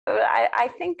I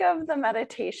think of the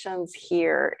meditations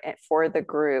here for the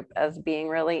group as being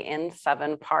really in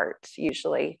 7 parts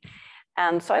usually.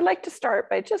 And so I like to start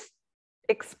by just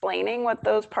explaining what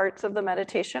those parts of the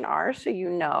meditation are so you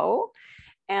know.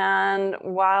 And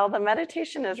while the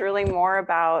meditation is really more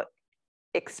about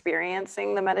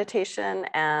experiencing the meditation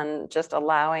and just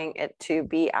allowing it to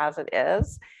be as it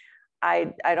is,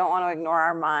 I don't want to ignore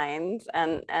our minds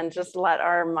and just let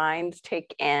our minds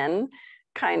take in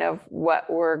kind of what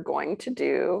we're going to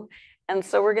do. And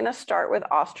so we're going to start with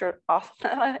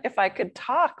if I could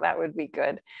talk, that would be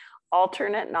good.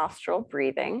 Alternate nostril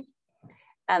breathing.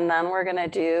 And then we're going to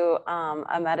do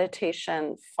a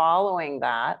meditation following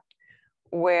that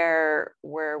where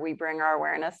we bring our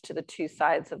awareness to the 2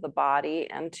 sides of the body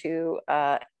and to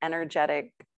an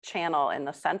energetic channel in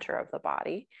the center of the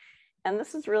body. And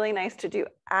this is really nice to do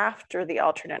after the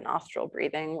alternate nostril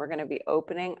breathing. We're going to be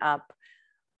opening up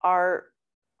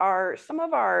some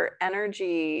of our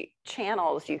energy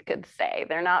channels, you could say.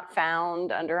 They're not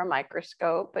found under a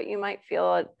microscope, but you might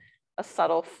feel a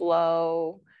subtle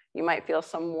flow. You might feel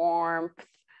some warmth,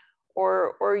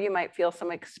 or you might feel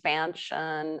some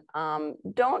expansion.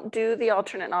 Don't do the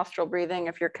alternate nostril breathing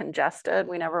if you're congested.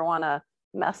 We never want to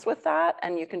mess with that.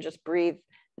 And you can just breathe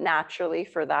naturally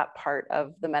for that part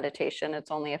of the meditation.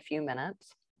 It's only a few minutes.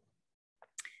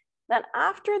 Then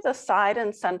after the side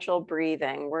and central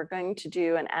breathing, we're going to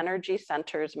do an energy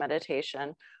centers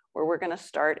meditation where we're going to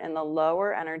start in the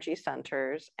lower energy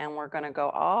centers and we're going to go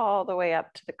all the way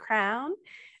up to the crown.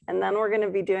 And then we're going to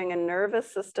be doing a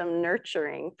nervous system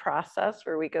nurturing process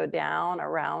where we go down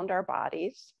around our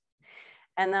bodies.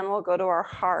 And then we'll go to our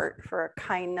heart for a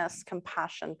kindness,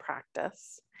 compassion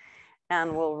practice.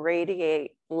 And we'll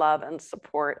radiate love and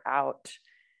support out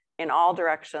in all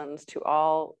directions to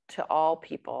all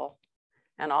people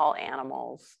and all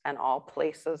animals and all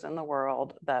places in the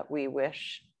world that we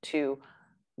wish to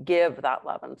give that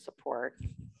love and support.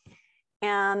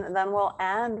 And then we'll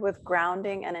end with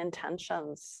grounding and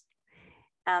intentions.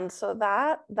 And so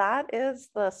that is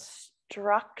the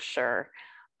structure.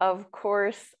 Of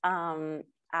course,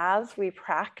 as we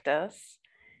practice,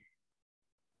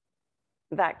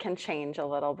 that can change a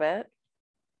little bit.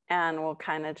 And we'll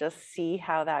kind of just see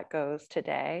how that goes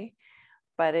today.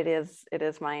 But it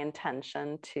is my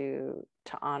intention to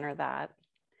honor that.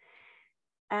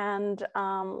 And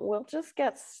we'll just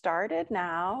get started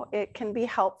now. It can be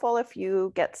helpful if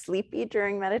you get sleepy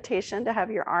during meditation to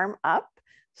have your arm up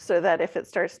so that if it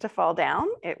starts to fall down,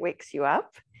 it wakes you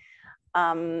up.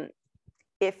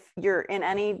 If you're in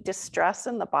any distress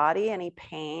in the body, any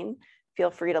pain,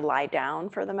 feel free to lie down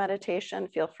for the meditation.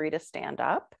 Feel free to stand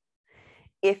up.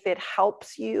 If it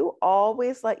helps you,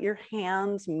 always let your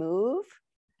hands move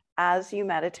as you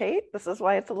meditate. This is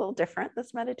why it's a little different,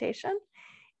 this meditation.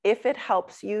 If it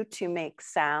helps you to make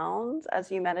sounds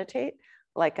as you meditate,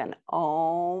 like an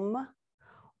om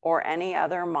or any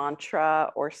other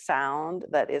mantra or sound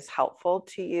that is helpful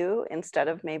to you, instead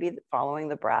of maybe following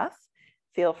the breath,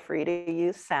 feel free to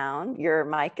use sound. Your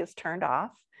mic is turned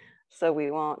off, so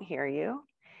we won't hear you.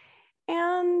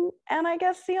 And I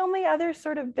guess the only other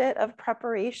sort of bit of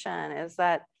preparation is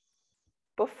that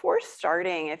before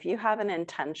starting, if you have an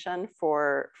intention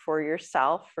for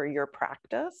yourself, for your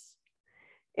practice,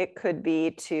 it could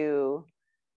be to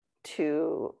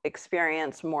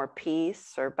experience more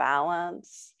peace or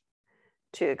balance,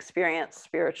 to experience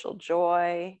spiritual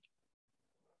joy,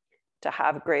 to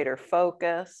have greater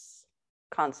focus,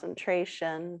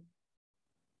 concentration,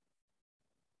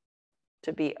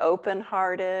 to be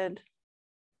open-hearted,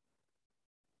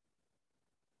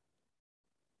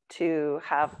 to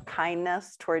have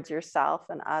kindness towards yourself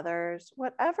and others.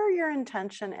 Whatever your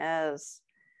intention is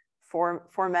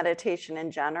for meditation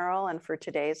in general and for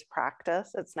today's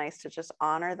practice, it's nice to just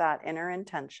honor that inner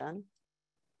intention.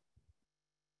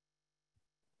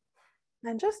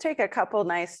 And just take a couple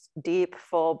nice, deep,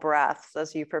 full breaths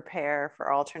as you prepare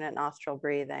for alternate nostril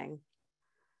breathing.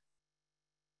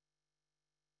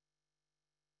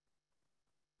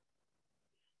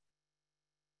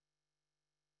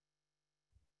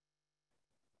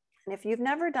 And if you've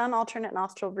never done alternate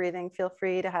nostril breathing, feel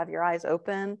free to have your eyes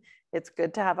open. It's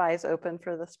good to have eyes open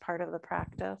for this part of the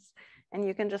practice. And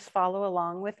you can just follow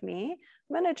along with me.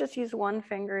 I'm going to just use one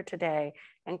finger today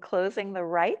and closing the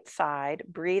right side,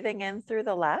 breathing in through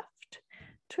the left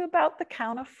to about the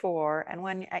count of 4. And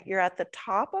when you're at the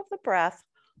top of the breath,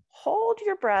 hold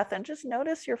your breath and just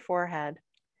notice your forehead.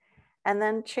 And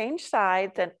then change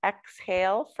sides and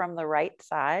exhale from the right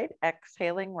side,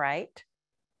 exhaling right.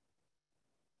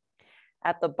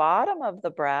 At the bottom of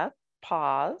the breath,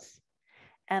 pause,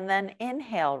 and then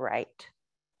inhale right.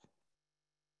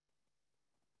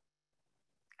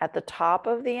 At the top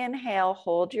of the inhale,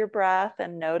 hold your breath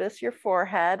and notice your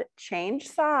forehead. Change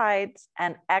sides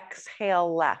and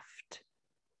exhale left.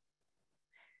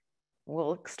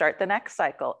 We'll start the next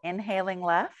cycle. Inhaling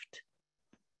left.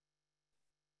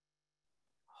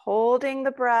 Holding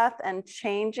the breath and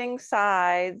changing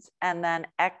sides, and then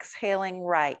exhaling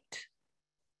right.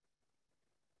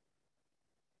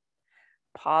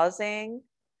 Pausing,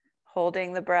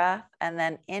 holding the breath, and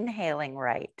then inhaling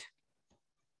right.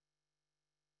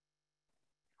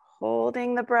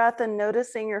 Holding the breath and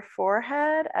noticing your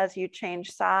forehead as you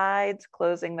change sides,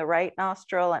 closing the right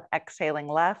nostril and exhaling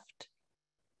left.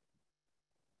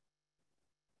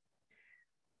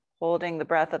 Holding the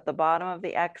breath at the bottom of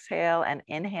the exhale and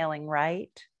inhaling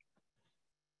right.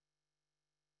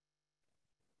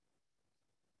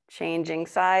 Changing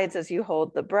sides as you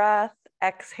hold the breath,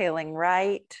 exhaling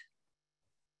right.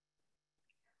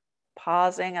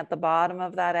 Pausing at the bottom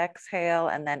of that exhale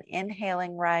and then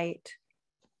inhaling right.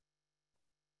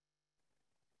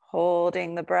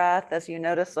 Holding the breath as you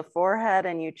notice the forehead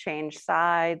and you change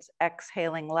sides,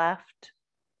 exhaling left.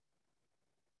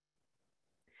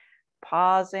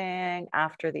 Pausing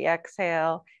after the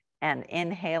exhale and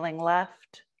inhaling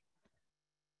left.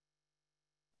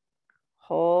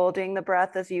 Holding the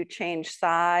breath as you change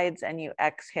sides and you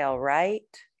exhale right.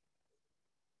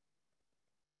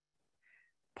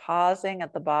 Pausing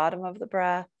at the bottom of the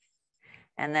breath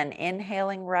and then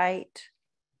inhaling right.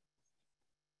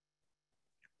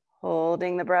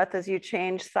 Holding the breath as you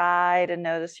change side and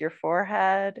notice your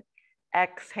forehead.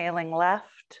 Exhaling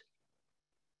left.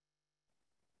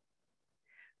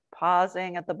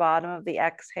 Pausing at the bottom of the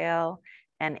exhale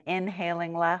and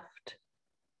inhaling left.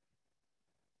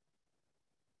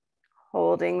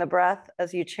 Holding the breath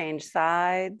as you change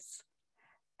sides.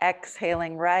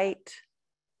 Exhaling right.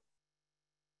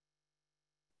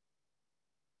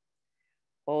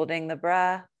 Holding the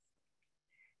breath.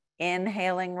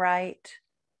 Inhaling right.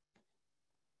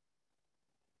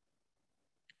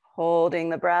 Holding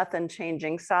the breath and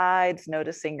changing sides,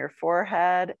 noticing your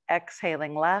forehead.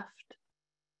 Exhaling left.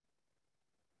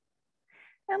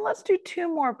 And let's do 2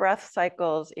 more breath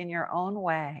cycles in your own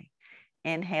way.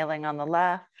 Inhaling on the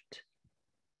left.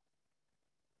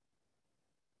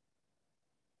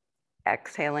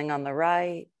 Exhaling on the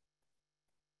right.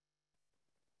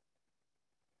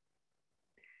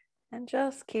 And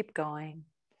just keep going.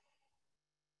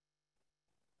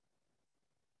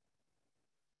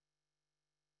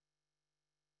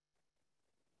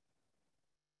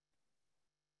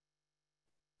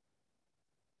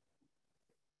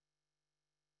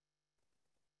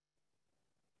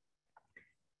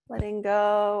 Letting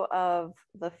go of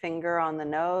the finger on the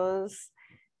nose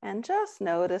and just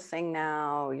noticing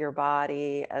now your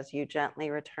body as you gently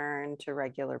return to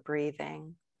regular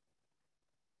breathing.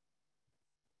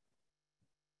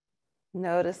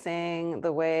 Noticing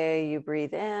the way you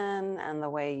breathe in and the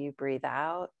way you breathe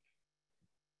out.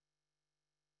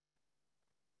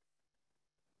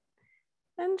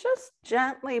 And just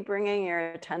gently bringing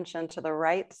your attention to the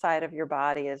right side of your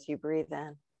body as you breathe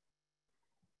in.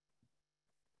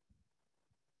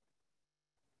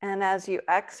 And as you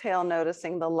exhale,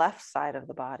 noticing the left side of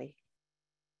the body.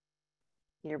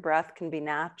 Your breath can be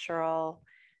natural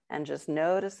and just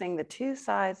noticing the 2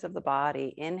 sides of the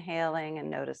body, inhaling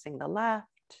and noticing the left,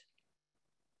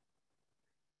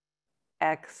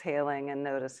 exhaling and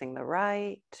noticing the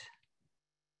right.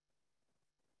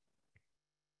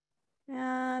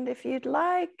 And if you'd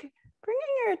like,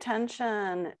 bringing your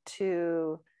attention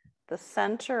to the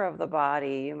center of the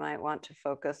body, you might want to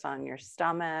focus on your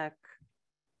stomach,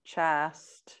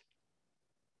 chest,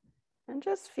 and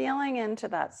just feeling into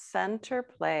that center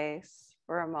place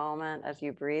for a moment as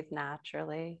you breathe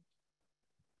naturally.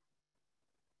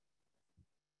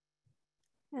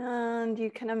 And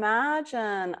you can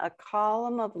imagine a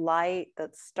column of light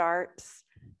that starts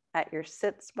at your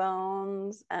sits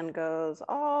bones and goes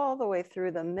all the way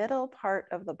through the middle part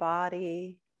of the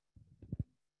body,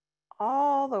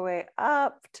 all the way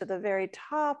up to the very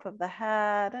top of the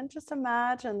head. And just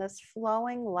imagine this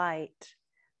flowing light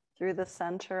through the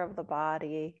center of the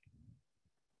body,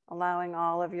 allowing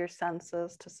all of your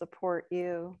senses to support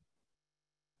you.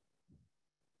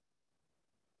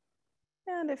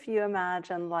 And if you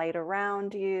imagine light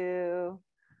around you,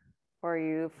 or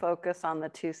you focus on the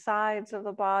 2 sides of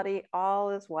the body, all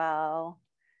is well.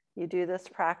 You do this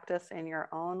practice in your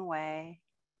own way.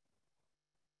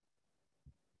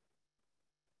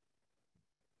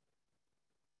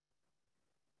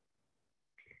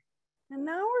 And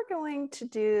now we're going to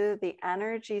do the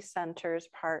energy centers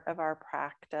part of our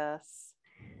practice.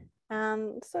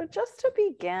 And so just to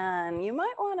begin, you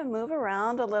might want to move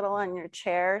around a little on your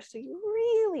chair so you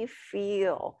really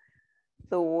feel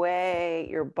the way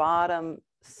your bottom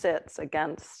sits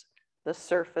against the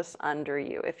surface under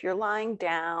you. If you're lying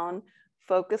down,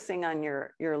 focusing on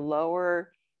your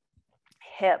lower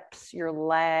hips, your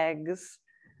legs,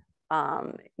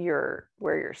 where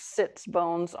your sits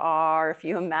bones are. If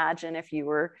you imagine if you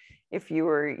were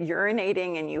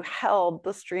urinating and you held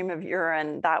the stream of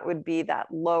urine, that would be that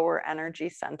lower energy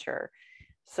center.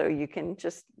 So you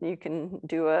can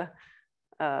do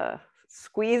a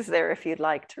squeeze there if you'd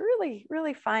like to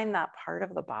really find that part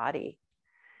of the body.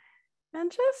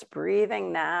 And just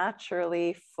breathing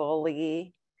naturally,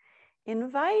 fully,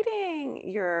 inviting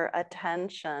your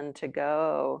attention to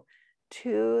go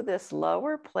to this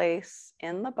lower place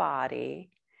in the body.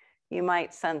 You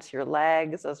might sense your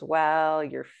legs as well,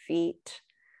 your feet,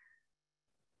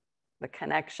 the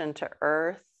connection to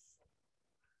earth,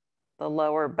 the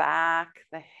lower back,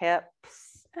 the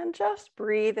hips, and just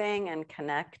breathing and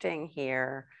connecting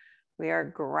here. We are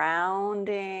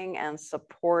grounding and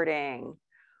supporting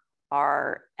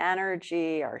our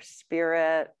energy, our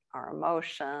spirit, our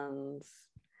emotions.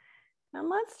 And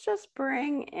let's just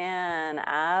bring in,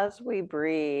 as we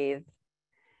breathe,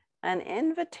 an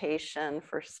invitation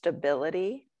for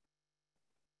stability.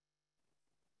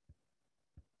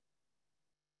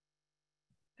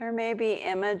 There may be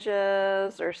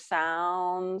images or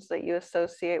sounds that you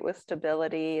associate with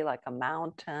stability, like a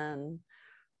mountain,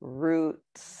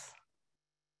 roots.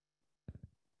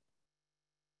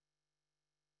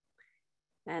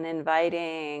 And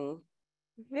inviting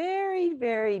very,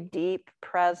 very deep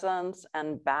presence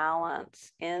and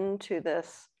balance into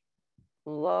this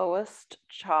lowest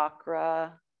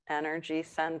chakra energy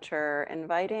center,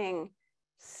 inviting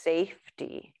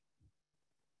safety.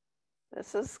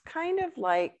 This is kind of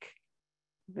like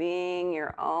being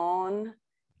your own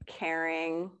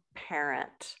caring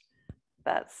parent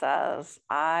that says,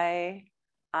 I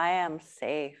am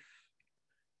safe.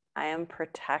 I am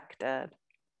protected.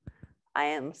 I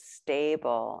am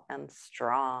stable and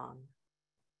strong.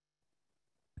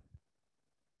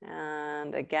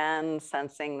 And again,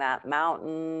 sensing that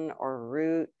mountain or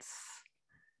roots,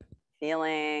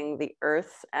 feeling the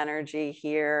earth's energy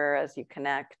here as you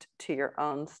connect to your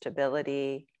own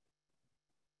stability.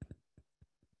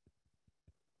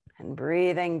 And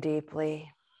breathing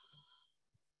deeply.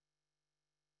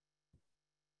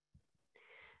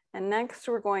 And next,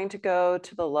 we're going to go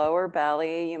to the lower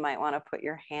belly. You might want to put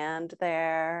your hand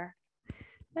there.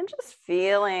 And just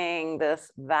feeling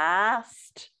this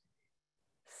vast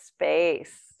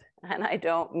space. And I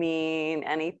don't mean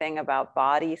anything about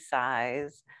body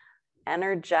size.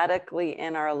 Energetically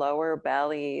in our lower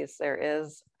bellies, there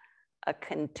is a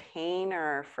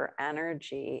container for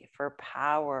energy, for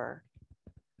power,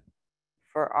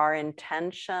 for our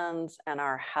intentions and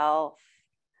our health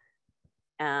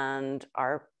and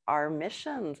our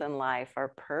missions in life, our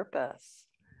purpose.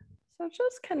 So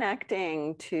just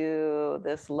connecting to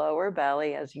this lower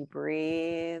belly as you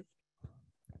breathe,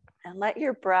 and let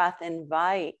your breath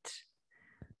invite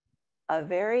a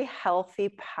very healthy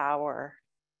power,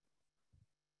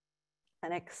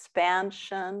 an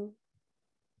expansion,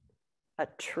 a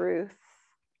truth,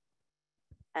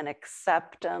 an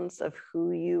acceptance of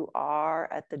who you are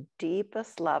at the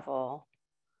deepest level,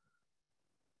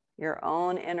 your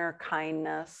own inner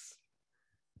kindness,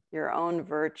 your own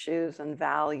virtues and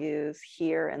values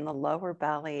here in the lower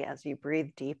belly as you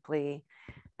breathe deeply,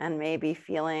 and maybe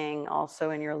feeling also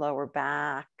in your lower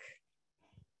back.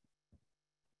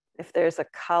 If there's a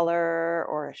color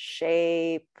or a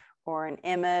shape or an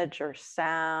image or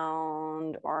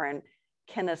sound or an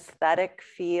kinesthetic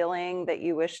feeling that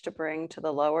you wish to bring to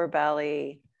the lower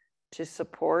belly to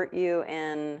support you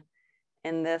in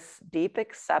this deep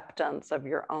acceptance of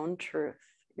your own truth,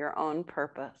 your own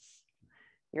purpose,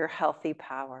 your healthy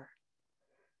power.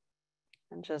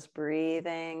 And just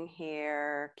breathing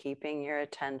here, keeping your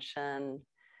attention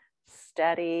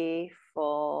steady,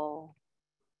 full,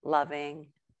 loving.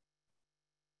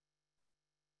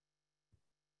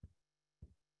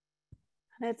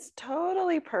 And it's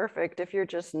totally perfect if you're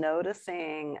just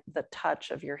noticing the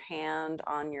touch of your hand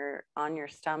on your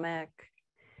stomach.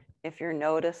 If you're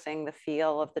noticing the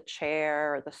feel of the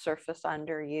chair or the surface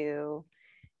under you,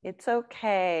 it's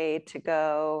okay to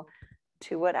go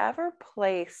to whatever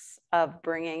place of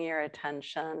bringing your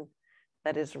attention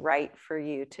that is right for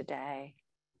you today.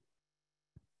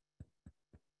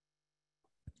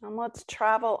 And let's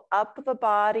travel up the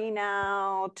body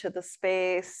now to the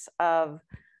space of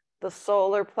the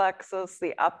solar plexus,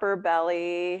 the upper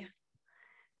belly,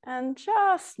 and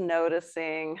just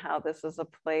noticing how this is a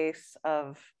place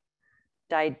of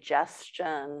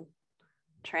digestion,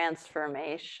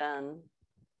 transformation.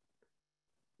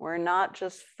 We're not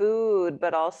just food,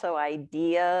 but also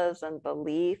ideas and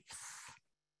beliefs,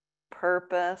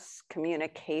 purpose,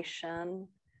 communication,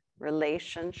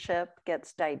 relationship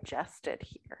gets digested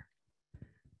here.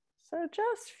 So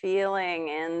just feeling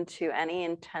into any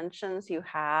intentions you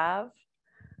have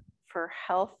for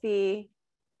healthy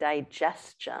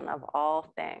digestion of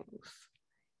all things,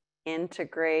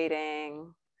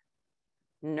 integrating,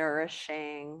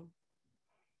 nourishing,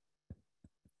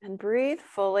 and breathe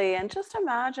fully and just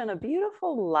imagine a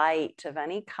beautiful light of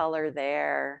any color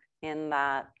there in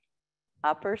that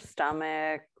upper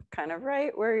stomach, kind of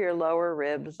right where your lower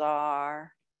ribs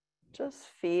are. Just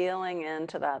feeling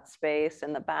into that space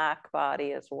in the back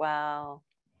body as well.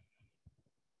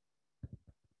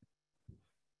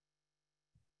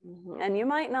 And you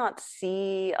might not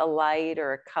see a light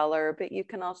or a color, but you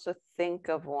can also think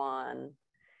of one.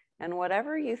 And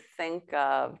whatever you think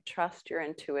of, trust your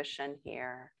intuition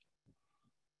here.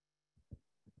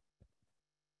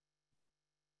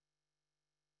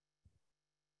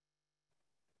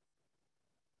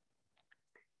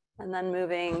 And then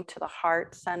moving to the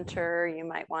heart center, you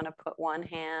might want to put one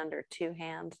hand or two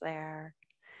hands there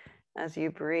as you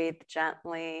breathe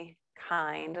gently,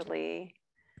 kindly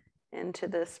into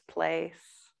this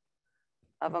place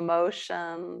of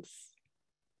emotions,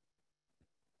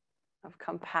 of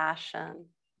compassion,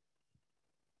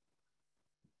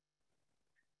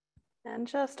 and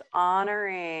just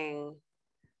honoring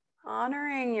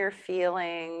your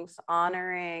feelings,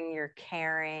 honoring your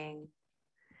caring,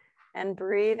 and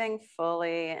breathing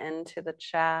fully into the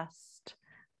chest,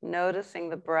 noticing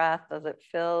the breath as it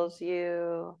fills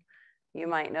you. You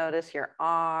might notice your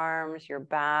arms, your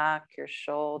back, your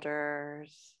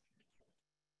shoulders.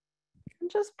 And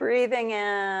just breathing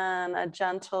in a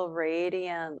gentle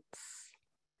radiance,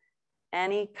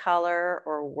 any color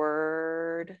or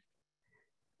word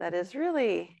that is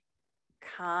really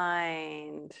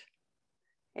kind.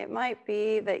 It might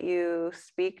be that you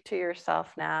speak to yourself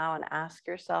now and ask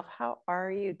yourself, how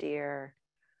are you, dear?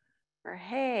 Or,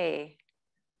 hey,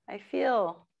 I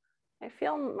feel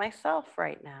myself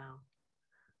right now.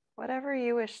 Whatever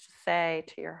you wish to say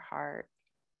to your heart.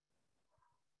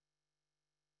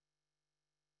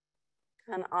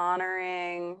 And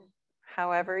honoring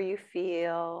however you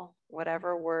feel,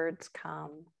 whatever words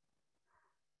come.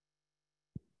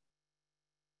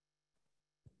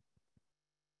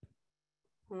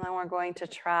 And then we're going to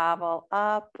travel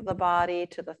up the body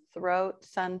to the throat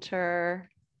center.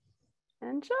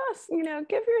 And just,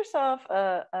 give yourself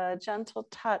a gentle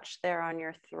touch there on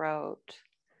your throat.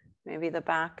 Maybe the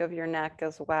back of your neck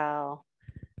as well.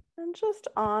 And just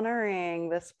honoring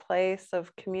this place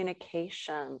of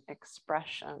communication,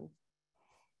 expression.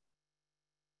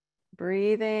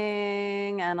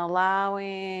 Breathing and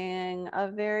allowing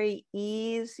a very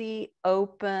easy,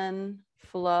 open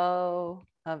flow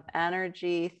of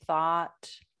energy,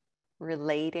 thought,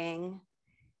 relating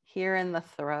here in the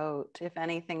throat. If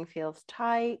anything feels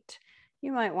tight,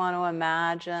 you might want to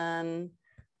imagine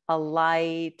a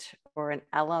light or an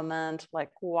element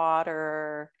like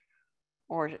water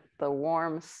or the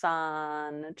warm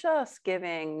sun, just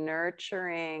giving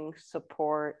nurturing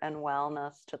support and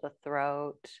wellness to the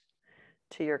throat,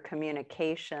 to your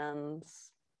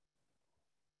communications,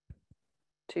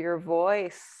 to your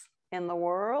voice in the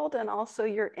world, and also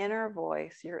your inner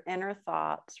voice, your inner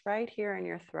thoughts right here in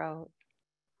your throat.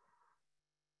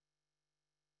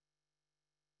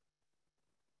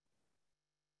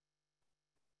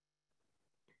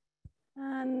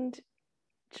 And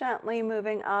gently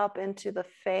moving up into the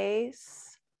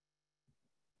face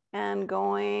and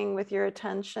going with your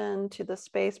attention to the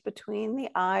space between the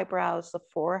eyebrows, the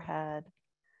forehead,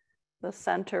 the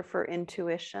center for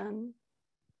intuition,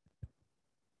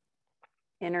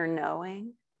 inner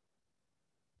knowing.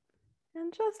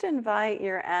 And just invite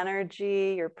your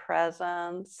energy, your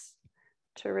presence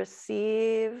to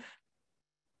receive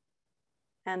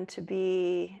and to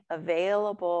be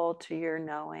available to your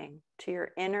knowing, to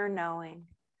your inner knowing,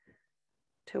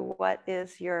 to what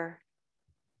is your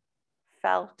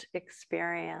felt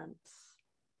experience,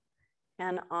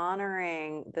 and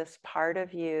honoring this part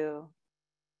of you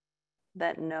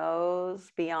that knows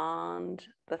beyond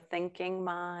the thinking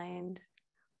mind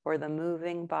or the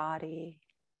moving body.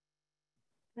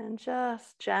 And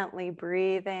just gently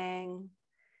breathing,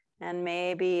 and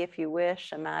maybe if you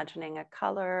wish, imagining a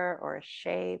color or a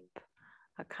shape,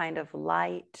 a kind of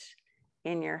light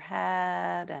in your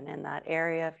head and in that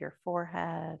area of your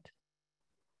forehead.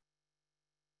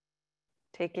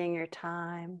 Taking your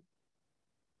time.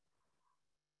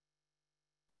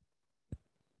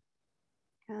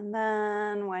 And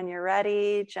then when you're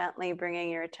ready, gently bringing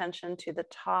your attention to the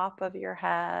top of your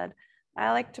head.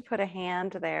 I like to put a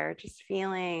hand there, just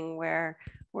feeling where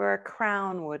a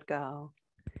crown would go.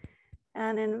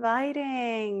 And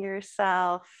inviting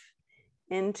yourself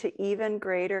into even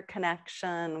greater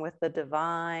connection with the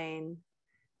divine,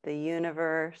 the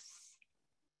universe.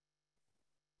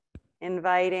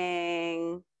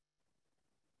 Inviting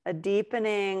a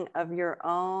deepening of your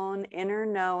own inner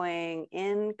knowing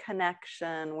in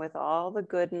connection with all the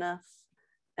goodness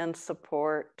and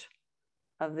support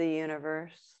of the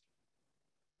universe.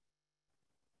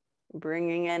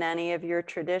 Bringing in any of your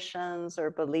traditions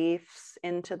or beliefs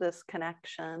into this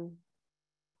connection.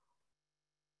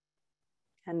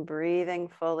 And breathing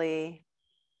fully.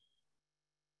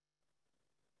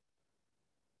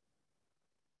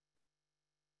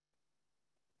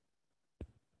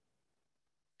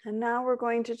 And now we're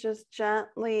going to just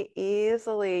gently,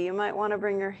 easily, you might want to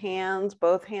bring your hands,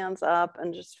 both hands up,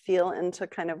 and just feel into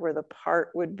kind of where the part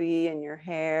would be in your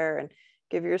hair, and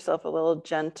give yourself a little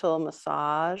gentle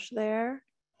massage there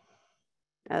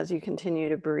as you continue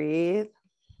to breathe.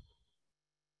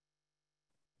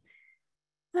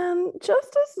 And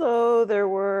just as though there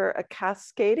were a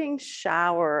cascading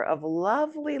shower of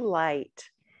lovely light,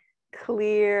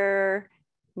 clear,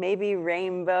 maybe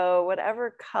rainbow,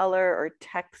 whatever color or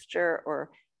texture or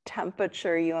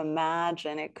temperature you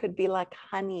imagine. It could be like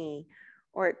honey,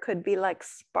 or it could be like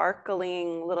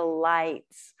sparkling little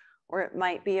lights, or it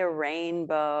might be a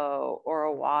rainbow or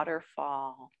a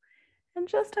waterfall. And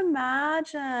just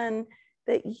imagine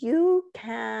that you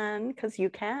can, because you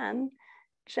can,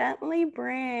 gently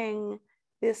bring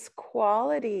this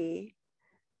quality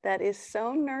that is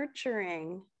so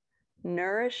nurturing,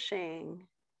 nourishing,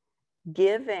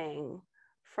 giving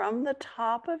from the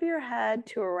top of your head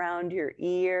to around your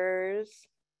ears,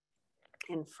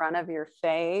 in front of your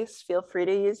face. Feel free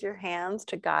to use your hands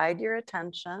to guide your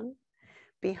attention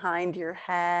behind your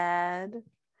head.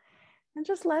 And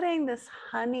just letting this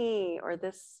honey or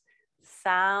this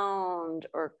sound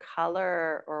or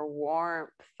color or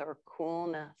warmth or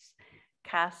coolness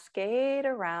cascade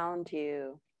around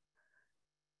you,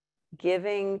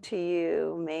 giving to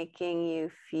you, making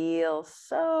you feel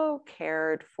so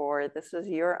cared for. This is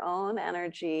your own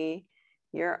energy,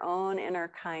 your own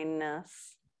inner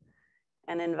kindness,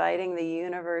 and inviting the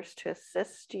universe to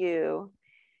assist you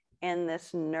in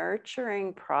this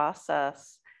nurturing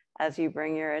process as you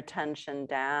bring your attention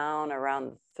down around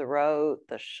the throat,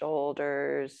 the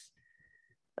shoulders,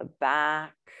 the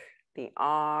back, the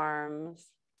arms,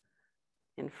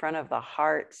 in front of the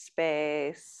heart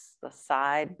space, the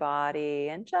side body,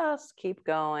 and just keep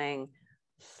going.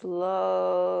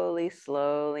 Slowly,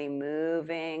 slowly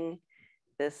moving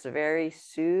this very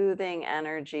soothing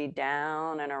energy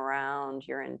down and around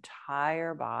your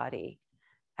entire body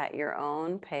at your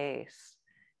own pace,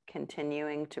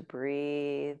 continuing to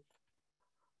breathe.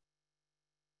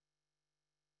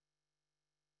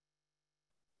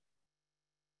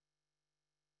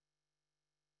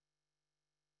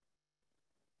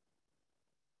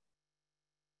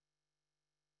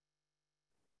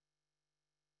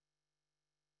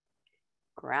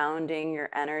 Grounding your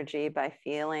energy by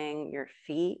feeling your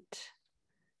feet,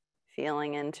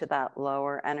 feeling into that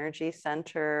lower energy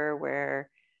center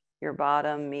where your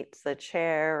bottom meets the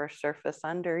chair or surface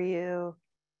under you.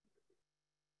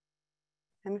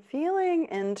 And feeling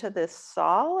into this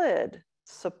solid,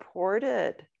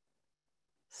 supported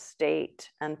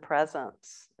state and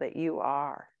presence that you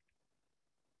are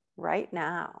right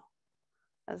now,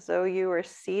 as though you were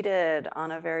seated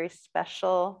on a very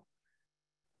special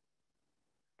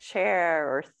chair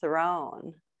or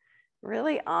throne,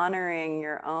 really honoring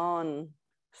your own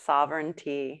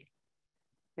sovereignty,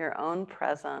 your own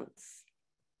presence,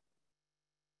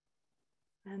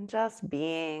 and just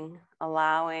being,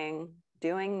 allowing,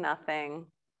 doing nothing,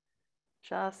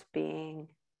 just being.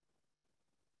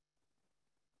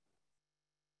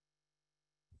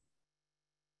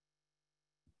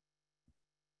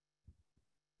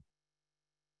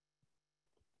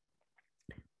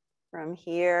 From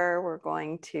here, we're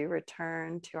going to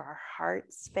return to our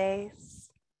heart space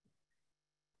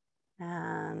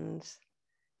and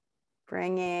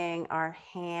bringing our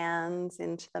hands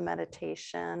into the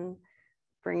meditation,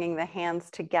 bringing the hands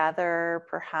together,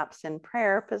 perhaps in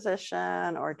prayer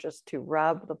position, or just to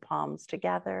rub the palms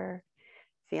together,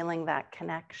 feeling that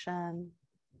connection.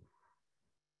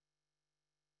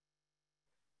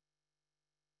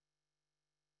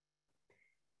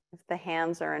 If the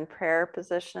hands are in prayer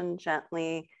position,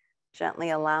 gently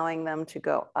allowing them to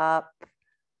go up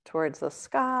towards the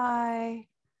sky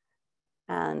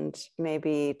and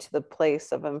maybe to the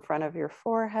place of in front of your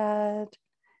forehead.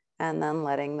 And then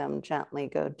letting them gently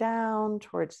go down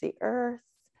towards the earth,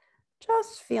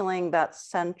 just feeling that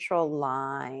central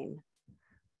line,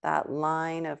 that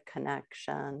line of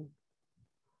connection.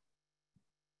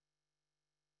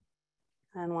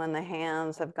 And when the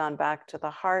hands have gone back to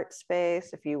the heart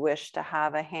space, if you wish to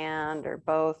have a hand or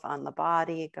both on the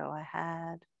body, go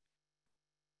ahead.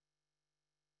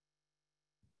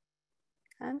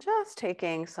 And just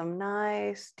taking some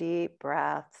nice deep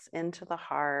breaths into the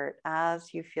heart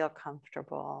as you feel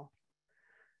comfortable.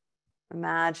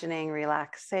 Imagining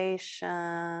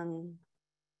relaxation.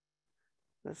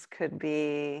 This could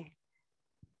be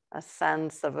a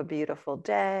sense of a beautiful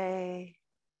day,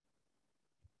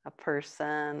 a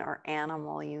person or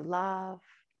animal you love.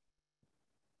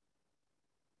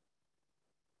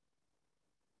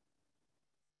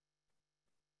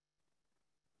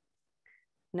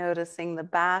 Noticing the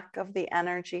back of the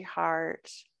energy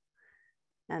heart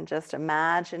and just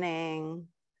imagining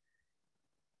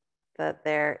that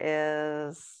there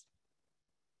is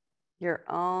your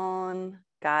own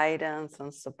guidance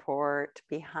and support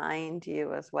behind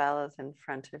you as well as in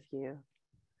front of you,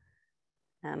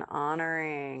 and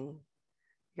honoring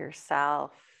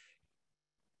yourself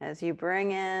as you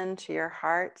bring into your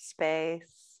heart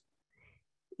space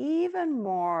even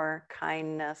more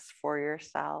kindness for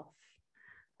yourself.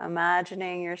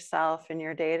 Imagining yourself in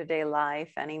your day-to-day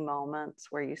life, any moments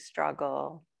where you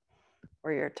struggle,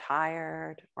 where you're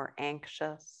tired or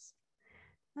anxious,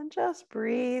 and just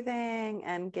breathing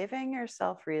and giving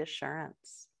yourself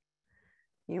reassurance.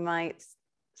 You might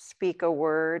speak a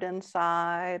word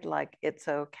inside like "it's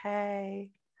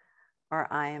okay"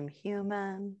 or "I am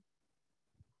human."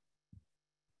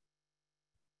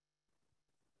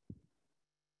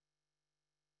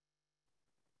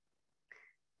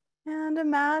 And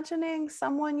imagining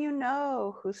someone you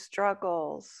know who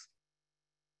struggles,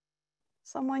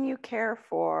 someone you care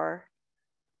for,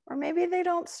 or maybe they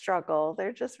don't struggle,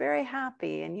 they're just very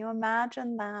happy, and you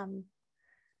imagine them.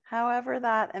 However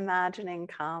that imagining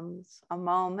comes, a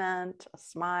moment, a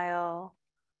smile,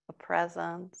 a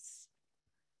presence,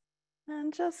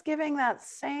 and just giving that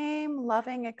same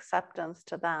loving acceptance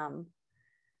to them.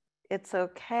 It's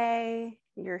okay,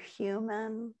 you're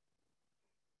human.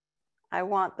 I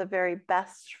want the very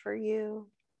best for you.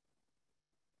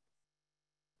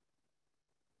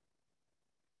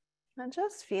 And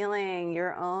just feeling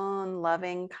your own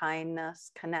loving kindness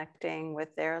connecting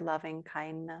with their loving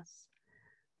kindness.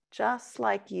 Just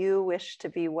like you wish to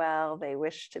be well, they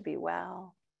wish to be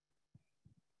well.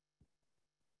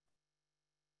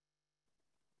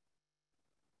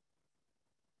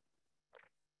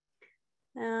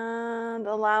 And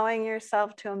allowing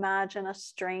yourself to imagine a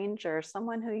stranger,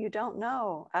 someone who you don't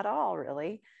know at all,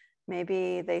 really.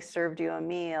 Maybe they served you a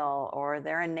meal, or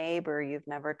they're a neighbor you've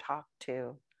never talked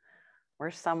to,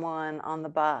 or someone on the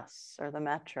bus or the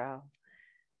metro.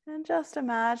 And just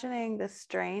imagining this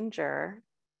stranger,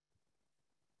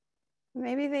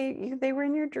 maybe they were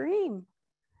in your dream.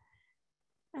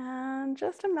 And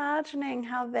just imagining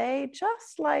how they,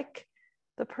 just like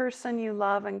the person you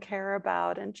love and care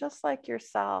about, and just like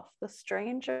yourself, the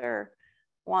stranger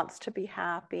wants to be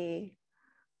happy,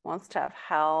 wants to have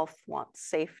health, wants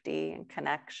safety and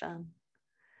connection.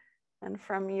 And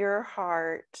from your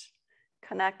heart,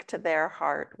 connect to their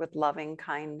heart with loving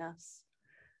kindness,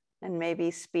 and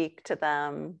maybe speak to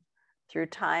them through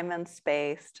time and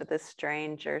space to this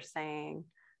stranger, saying,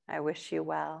 I wish you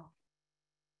well.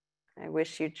 I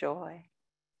wish you joy.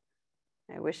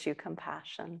 I wish you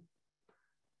compassion.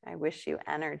 I wish you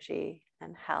energy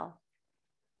and health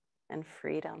and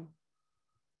freedom.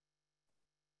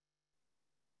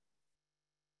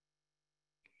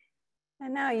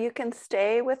 And now you can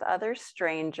stay with other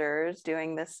strangers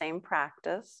doing the same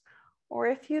practice, or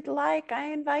if you'd like,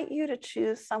 I invite you to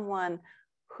choose someone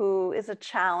who is a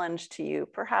challenge to you.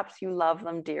 Perhaps you love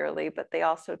them dearly, but they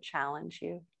also challenge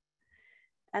you.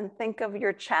 And think of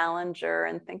your challenger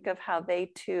and think of how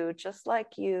they too, just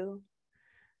like you,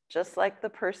 just like the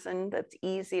person that's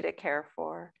easy to care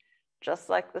for, just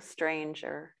like the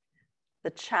stranger, the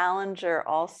challenger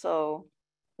also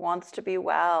wants to be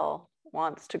well,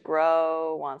 wants to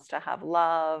grow, wants to have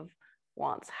love,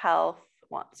 wants health,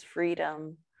 wants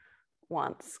freedom,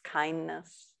 wants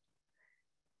kindness.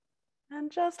 And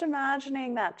just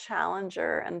imagining that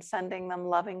challenger and sending them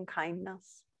loving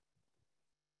kindness.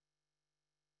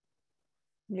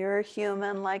 You're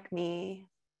human like me.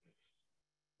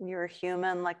 You're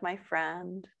human like my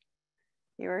friend.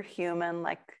 You're human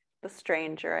like the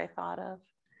stranger I thought of.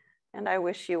 And I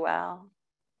wish you well.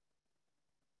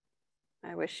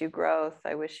 I wish you growth.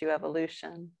 I wish you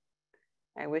evolution.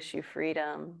 I wish you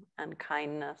freedom and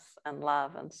kindness and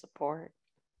love and support.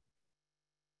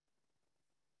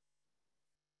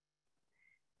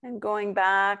 And going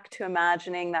back to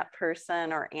imagining that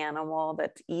person or animal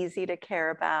that's easy to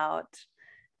care about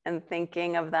and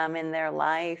thinking of them in their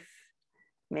life,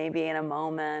 maybe in a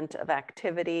moment of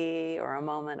activity or a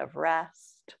moment of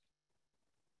rest.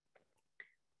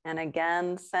 And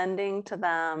again, sending to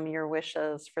them your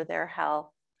wishes for their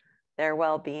health, their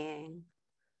well-being,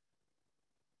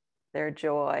 their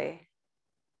joy,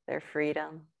 their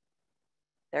freedom,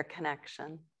 their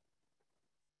connection.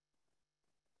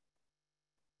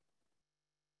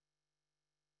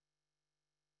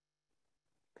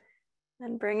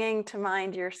 And bringing to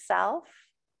mind yourself,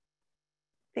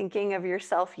 thinking of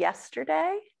yourself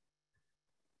yesterday,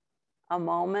 a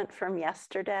moment from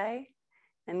yesterday,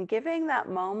 and giving that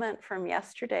moment from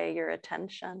yesterday your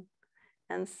attention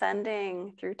and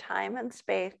sending through time and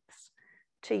space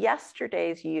to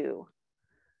yesterday's you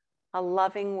a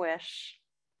loving wish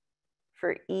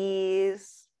for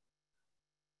ease,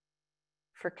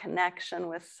 for connection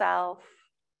with self,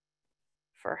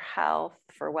 for health,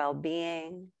 for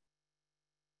well-being.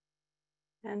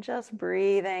 And just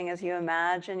breathing as you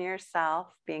imagine yourself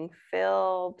being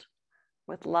filled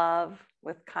with love,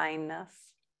 with kindness,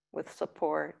 with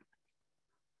support.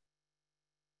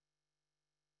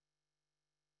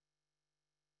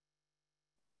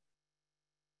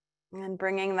 And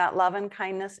bringing that love and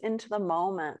kindness into the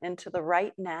moment, into the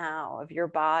right now of your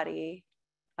body,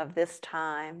 of this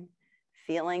time,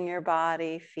 feeling your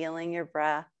body, feeling your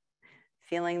breath,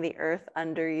 feeling the earth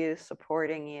under you,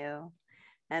 supporting you,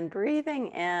 and breathing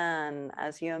in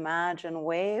as you imagine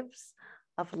waves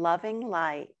of loving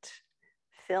light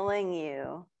filling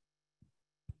you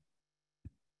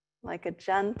like a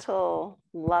gentle,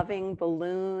 loving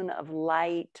balloon of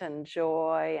light and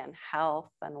joy and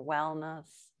health and wellness.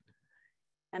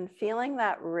 And feeling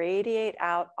that radiate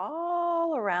out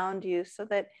all around you so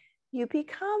that you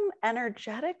become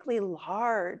energetically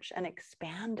large and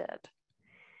expanded.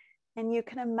 And you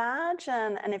can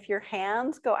imagine, and if your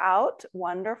hands go out,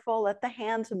 wonderful, let the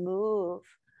hands move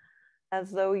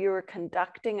as though you were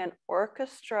conducting an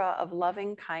orchestra of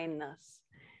loving kindness.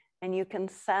 And you can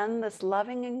send this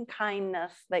loving and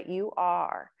kindness that you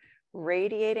are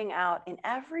radiating out in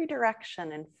every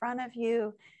direction, in front of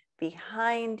you,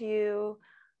 behind you,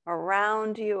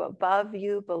 around you, above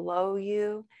you, below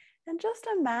you. And just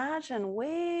imagine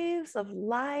waves of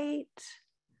light,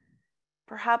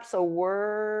 perhaps a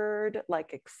word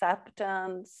like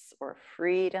acceptance or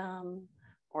freedom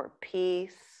or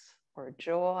peace or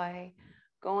joy,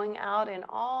 going out in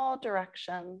all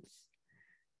directions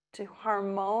to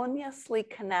harmoniously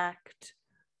connect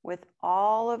with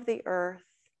all of the earth,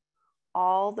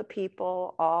 all the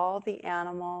people, all the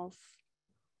animals,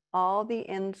 all the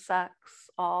insects,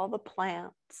 all the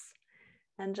plants,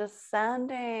 and just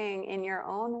sending in your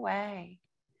own way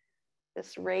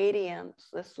this radiance,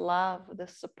 this love,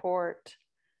 this support,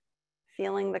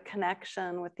 feeling the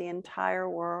connection with the entire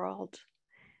world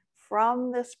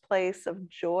from this place of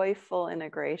joyful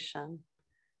integration,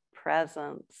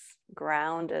 presence,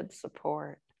 grounded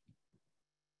support.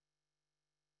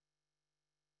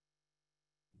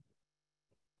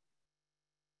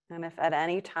 And if at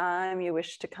any time you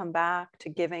wish to come back to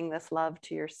giving this love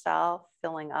to yourself,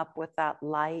 filling up with that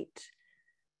light,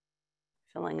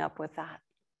 filling up with that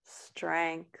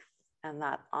strength and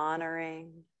that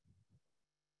honoring.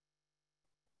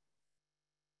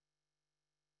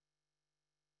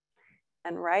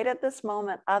 And right at this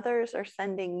moment, others are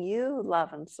sending you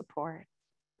love and support.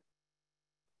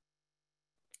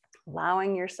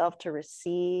 Allowing yourself to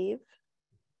receive.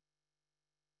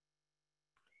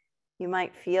 You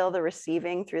might feel the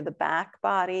receiving through the back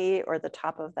body or the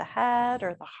top of the head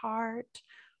or the heart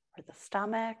or the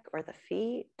stomach or the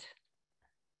feet.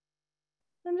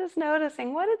 And just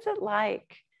noticing, what is it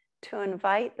like to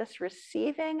invite this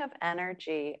receiving of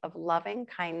energy, of loving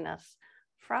kindness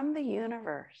from the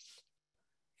universe,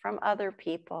 from other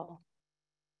people?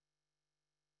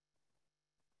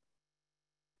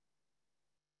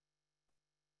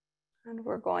 And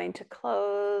we're going to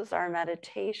close our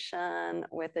meditation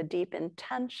with a deep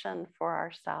intention for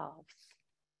ourselves.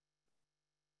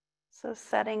 So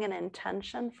setting an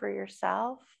intention for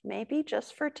yourself, maybe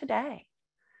just for today.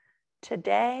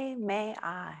 Today, may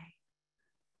I,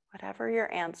 whatever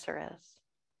your answer is.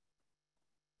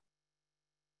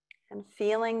 And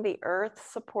feeling the earth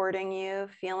supporting you,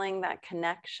 feeling that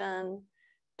connection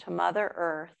to Mother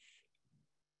Earth,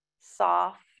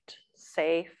 soft,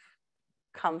 safe,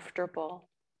 comfortable,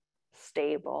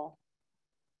 stable,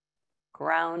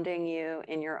 grounding you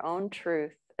in your own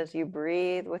truth as you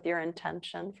breathe with your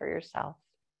intention for yourself.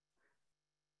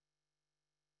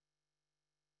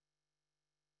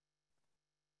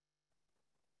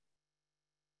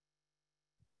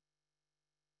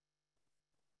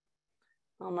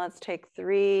 And let's take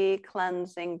 3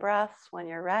 cleansing breaths when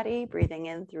you're ready, breathing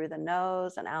in through the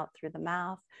nose and out through the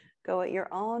mouth. Go at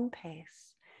your own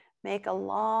pace. Make a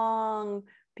long,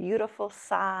 beautiful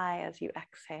sigh as you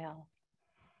exhale.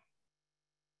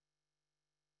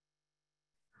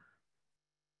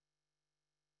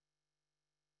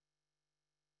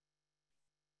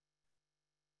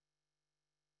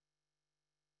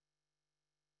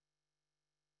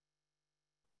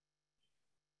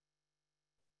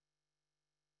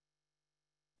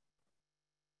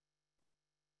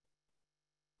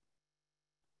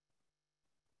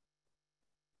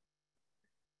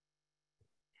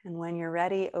 And when you're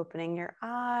ready, opening your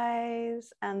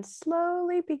eyes and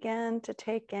slowly begin to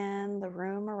take in the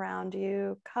room around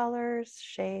you, colors,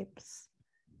 shapes,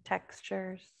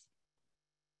 textures.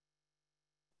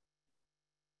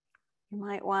 You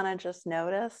might want to just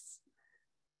notice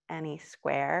any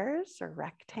squares or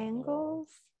rectangles,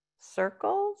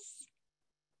 circles.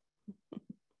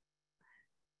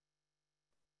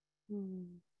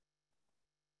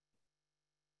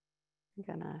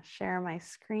 I'm gonna share my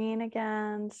screen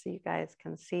again so you guys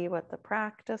can see what the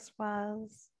practice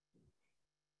was.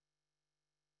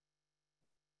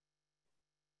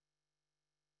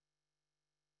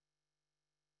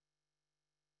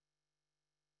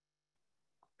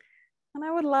 And I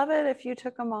would love it if you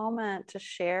took a moment to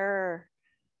share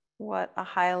what a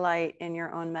highlight in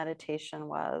your own meditation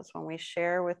was. When we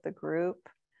share with the group,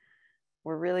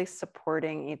 we're really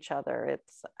supporting each other.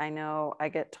 I know I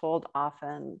get told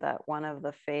often that one of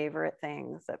the favorite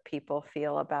things that people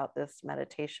feel about this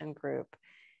meditation group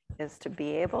is to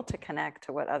be able to connect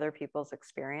to what other people's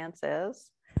experience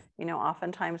is. You know,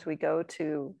 oftentimes we go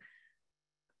to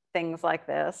things like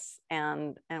this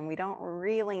and we don't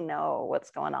really know what's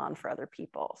going on for other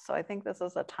people. So I think this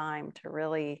is a time to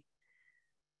really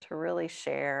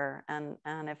share, and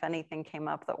if anything came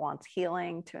up that wants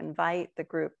healing, to invite the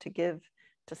group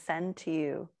to send to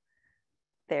you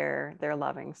their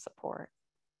loving support.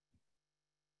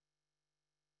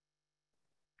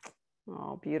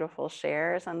 Oh, beautiful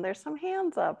shares. And there's some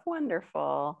hands up.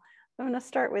 Wonderful. I'm going to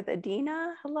start with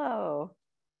Adina. Hello.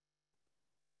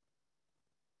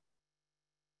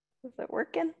 Is it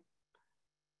working?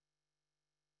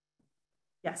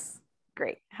 Yes.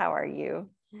 Great. How are you?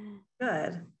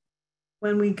 Good.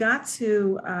 When we got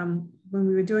to, when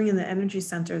we were doing in the energy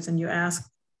centers and you asked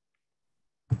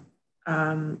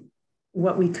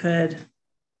what we could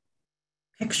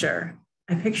picture,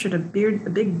 I pictured a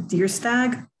big deer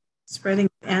stag spreading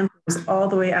antlers all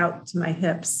the way out to my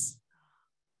hips.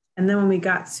 And then when we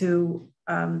got to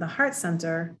the heart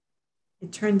center,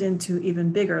 it turned into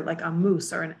even bigger, like a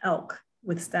moose or an elk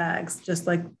with stags, just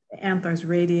like the antlers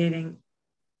radiating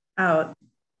out.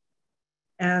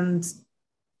 And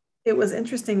it was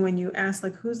interesting when you asked,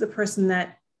 like, who's the person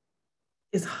that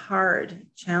is hard,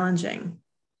 challenging?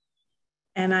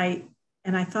 And I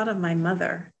thought of my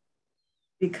mother,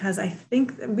 because I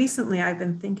think recently I've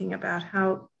been thinking about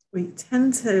how we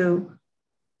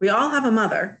all have a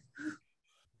mother,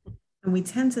 and we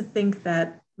tend to think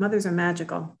that mothers are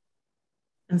magical.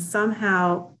 And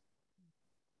somehow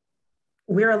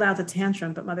we're allowed to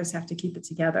tantrum, but mothers have to keep it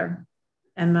together.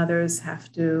 And mothers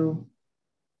have to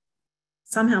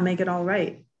somehow make it all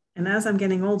right. And as I'm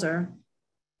getting older,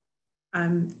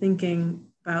 I'm thinking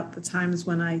about the times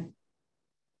when I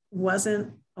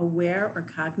wasn't aware or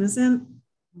cognizant,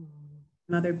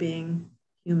 mother being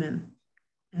human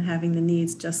and having the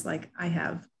needs just like I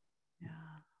have. Yeah,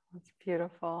 that's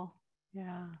beautiful.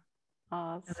 Yeah.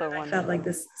 Oh, that's so wonderful. I felt like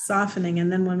this softening. And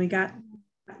then when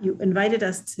you invited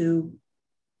us to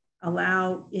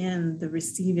allow in the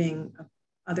receiving of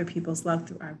other people's love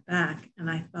through our back. And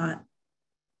I thought,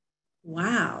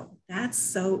 wow, I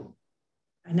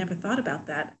never thought about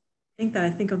that. I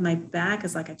think of my back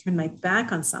as like I turn my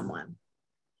back on someone.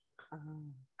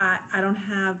 I don't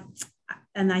have,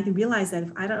 and I realized that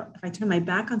if I turn my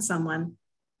back on someone,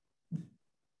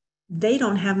 they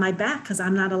don't have my back because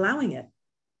I'm not allowing it.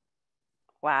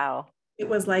 Wow. It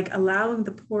was like allowing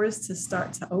the pores to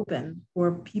start to open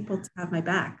for people to have my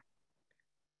back.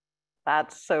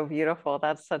 That's so beautiful.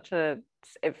 That's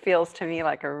it feels to me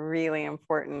like a really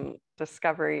important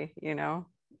discovery,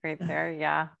 right there.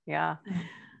 Yeah. Yeah.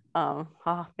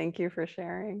 Thank you for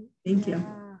sharing. Thank you.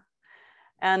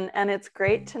 And it's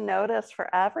great to notice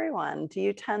for everyone. Do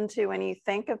you tend to, when you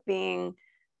think of being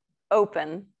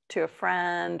open to a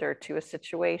friend or to a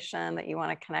situation that you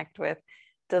want to connect with,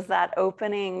 does that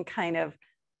opening kind of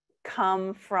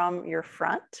come from your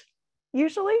front?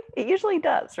 Usually, it usually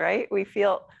does, right? We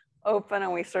feel open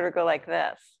and we sort of go like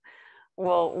this.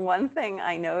 Well, one thing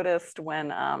I noticed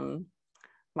when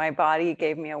my body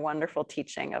gave me a wonderful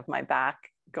teaching of my back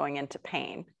going into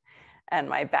pain, and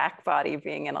my back body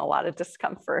being in a lot of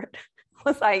discomfort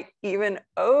was I even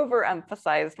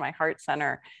overemphasized my heart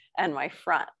center and my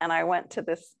front. And I went to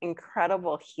this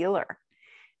incredible healer,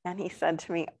 and he said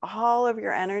to me, all of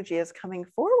your energy is coming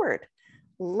forward.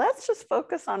 Let's just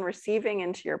focus on receiving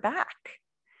into your back.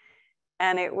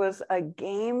 And it was a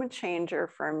game changer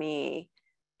for me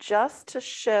just to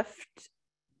shift.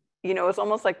 You know, it was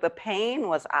almost like the pain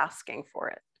was asking for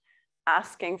it,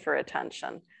 asking for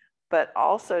attention, but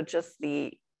also just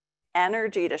the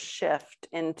energy to shift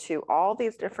into all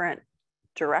these different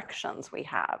directions we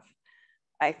have,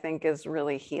 I think is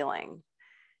really healing.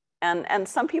 And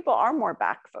some people are more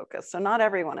back focused. So not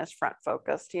everyone is front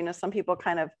focused. You know, some people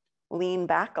kind of lean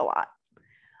back a lot.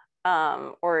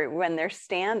 Or when they're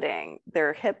standing,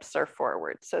 their hips are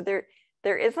forward. So there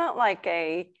isn't like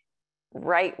a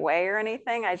right way or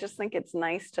anything. I just think it's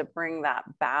nice to bring that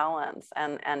balance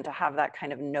and to have that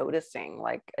kind of noticing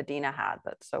like Adina had.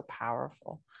 That's so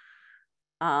powerful.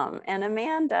 And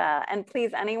Amanda, and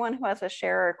please, anyone who has a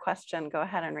share or question, go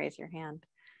ahead and raise your hand.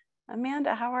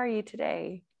 Amanda, how are you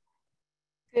today?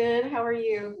 Good. How are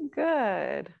you?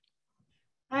 Good.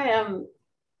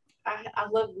 I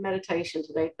love meditation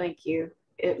today. Thank you.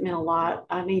 It meant a lot.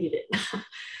 I needed it.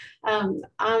 um,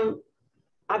 I'm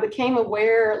I became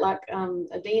aware, like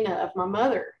Adina, of my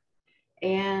mother,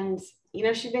 and you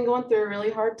know she's been going through a really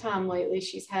hard time lately.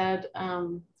 She's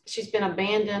been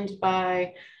abandoned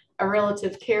by a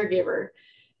relative caregiver,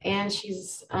 and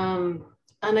she's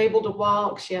unable to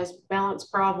walk. She has balance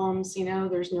problems. You know,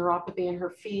 there's neuropathy in her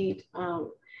feet.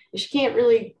 She can't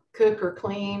really cook or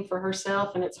clean for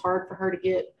herself, and it's hard for her to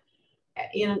get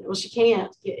in. Well, she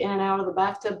can't get in and out of the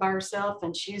bathtub by herself,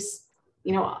 and she's,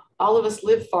 you know, all of us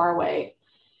live far away,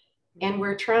 and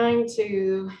we're trying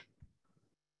to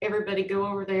everybody go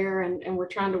over there, and we're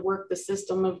trying to work the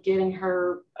system of getting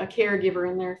her a caregiver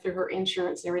in there through her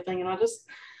insurance and everything. And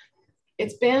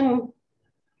it's been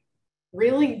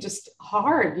really just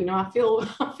hard. You know, I feel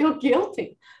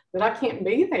guilty that I can't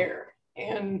be there.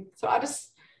 And so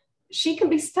she can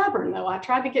be stubborn though. I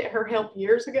tried to get her help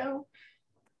years ago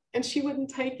and she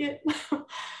wouldn't take it.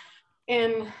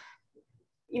 And,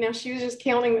 you know, she was just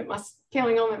counting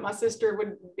on that my sister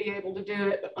would be able to do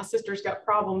it, but my sister's got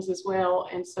problems as well.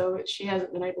 And so she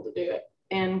hasn't been able to do it.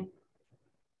 And,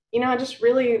 you know, I just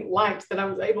really liked that I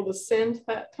was able to send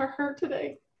that to her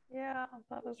today. Yeah,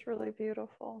 that was really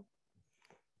beautiful.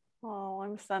 Oh,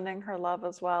 I'm sending her love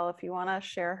as well. If you want to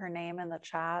share her name in the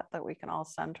chat that we can all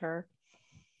send her.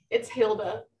 It's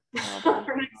Hilda.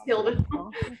 Her name's Hilda.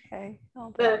 Okay.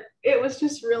 Hilda. But it was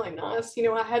just really nice. You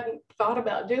know, I hadn't thought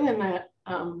about doing that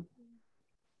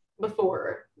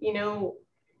before. You know,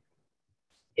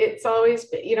 it's always,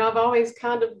 you know, I've always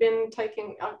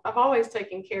taken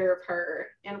care of her.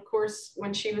 And of course,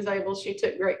 when she was able, she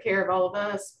took great care of all of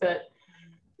us. But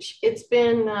it's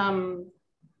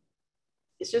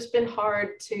just been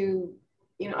hard to,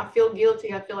 you know, I feel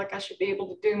guilty. I feel like I should be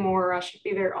able to do more. I should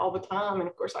be there all the time. And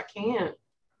of course I can't.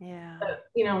 Yeah. But,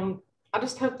 you know, I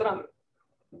just hope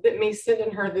that me sending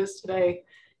her this today,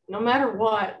 no matter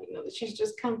what, you know, that she's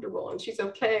just comfortable and she's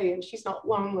okay and she's not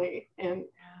lonely. And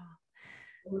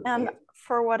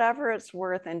for whatever it's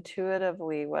worth,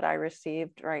 intuitively, what I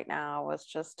received right now was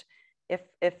just,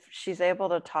 if she's able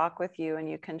to talk with you and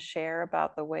you can share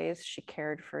about the ways she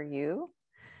cared for you,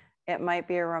 it might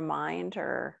be a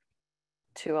reminder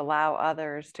to allow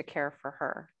others to care for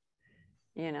her,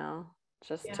 you know,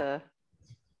 just to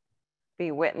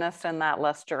be witnessed in that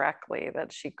less directly,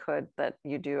 that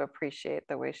you do appreciate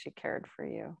the way she cared for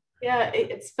you. Yeah,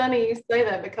 it's funny you say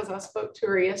that because I spoke to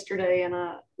her yesterday and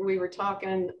we were talking,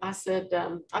 and I said,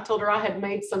 I told her I had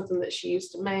made something that she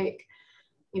used to make,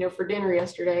 you know, for dinner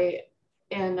yesterday.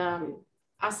 And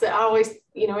I said, I always,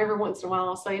 you know, every once in a while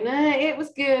I'll say, nah, it was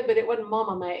good, but it wasn't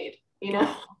mama made, you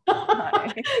know.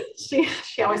 she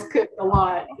always cooked a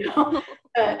lot, you know.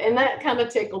 And that kind of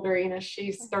tickled her, you know.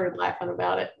 She started laughing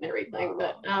about it and everything.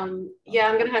 But yeah,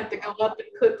 I'm gonna have to go up and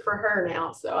cook for her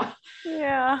now. So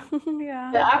yeah.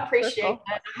 I appreciate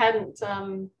that.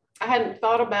 I hadn't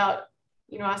thought about,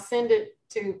 you know, I send it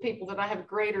to people that I have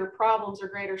greater problems or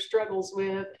greater struggles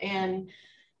with, and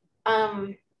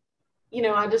you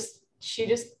know, she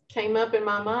just came up in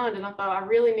my mind, and I thought I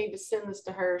really need to send this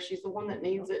to her. She's the one that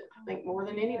needs it, I think, more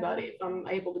than anybody, if I'm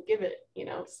able to give it, you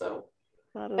know. So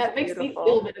that makes me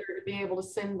feel better to be able to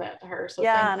send that to her. So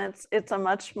yeah, and it's a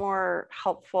much more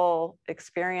helpful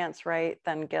experience, right,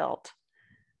 than guilt,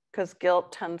 because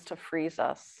guilt tends to freeze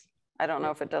us. I don't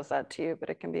know if it does that to you, but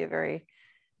it can be a very,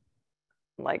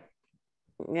 like,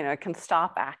 you know, it can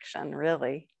stop action,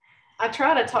 really. I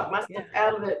try to talk myself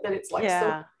out of it, that it's like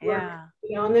so work,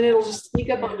 you know, and then it'll just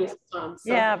sneak up on you sometimes.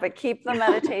 So. Yeah, but keep the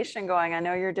meditation going. I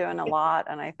know you're doing a lot,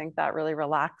 and I think that really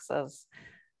relaxes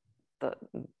the,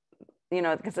 you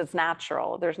know, because it's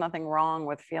natural. There's nothing wrong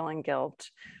with feeling guilt,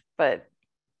 but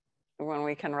when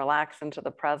we can relax into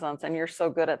the presence, and you're so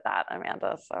good at that,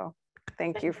 Amanda. So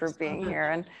thank you for being here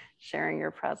and sharing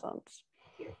your presence.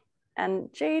 And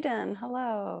Jaden,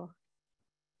 hello.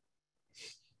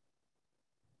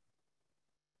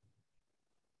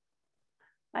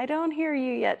 I don't hear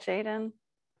you yet, Jaden.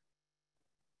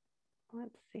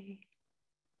 Let's see.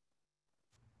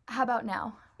 How about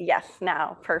now? Yes,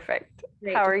 now. Perfect.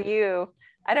 Great. How are you?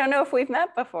 I don't know if we've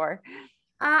met before.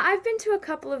 I've been to a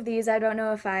couple of these. I don't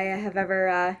know if I have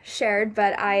ever shared,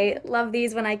 but I love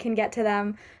these when I can get to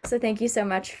them. So thank you so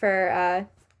much for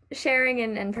sharing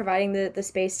and providing the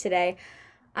space today.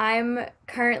 I'm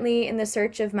currently in the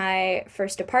search of my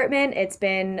first apartment. It's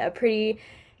been a pretty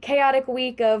chaotic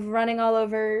week of running all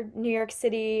over New York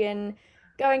City and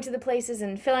going to the places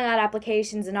and filling out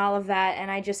applications and all of that.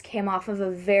 And I just came off of a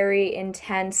very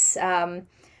intense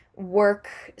work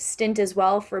stint as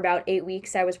well. For about 8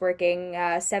 weeks. I was working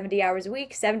 70 hours a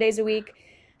week, 7 days a week.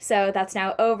 So that's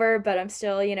now over, but I'm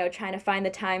still, you know, trying to find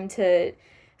the time to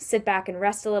sit back and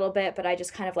rest a little bit. But I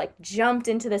just kind of like jumped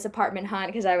into this apartment hunt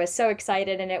because I was so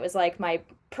excited, and it was like my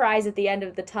prize at the end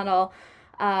of the tunnel.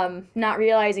 Not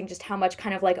realizing just how much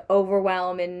kind of like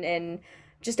overwhelm and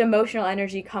just emotional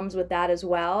energy comes with that as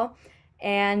well.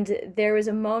 And there was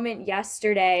a moment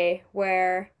yesterday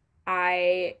where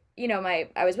I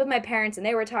was with my parents and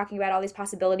they were talking about all these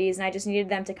possibilities, and I just needed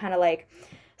them to kind of like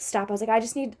stop. I was like, I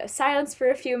just need silence for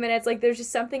a few minutes. Like there's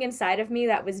just something inside of me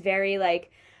that was very like,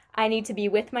 I need to be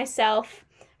with myself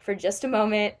for just a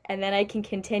moment and then I can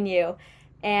continue.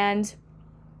 And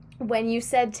when you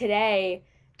said today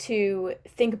to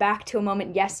think back to a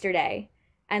moment yesterday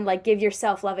and like give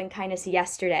yourself love and kindness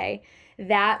yesterday,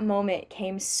 that moment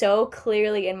came so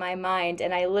clearly in my mind,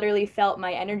 and I literally felt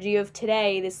my energy of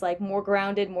today, this like more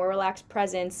grounded, more relaxed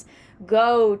presence,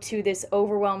 go to this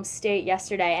overwhelmed state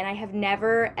yesterday. And I have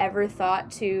never ever thought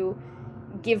to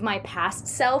give my past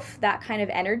self that kind of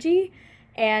energy,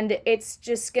 and it's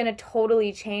just gonna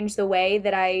totally change the way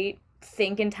that I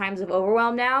think in times of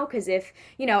overwhelm now. Because if,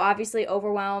 you know, obviously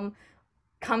overwhelm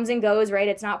comes and goes, right?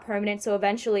 It's not permanent. So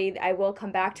eventually I will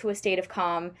come back to a state of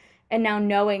calm. And now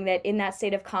knowing that in that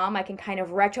state of calm, I can kind of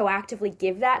retroactively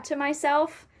give that to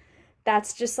myself,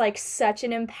 that's just like such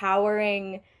an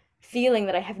empowering feeling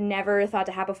that I have never thought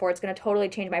to have before. It's going to totally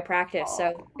change my practice.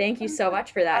 So thank you so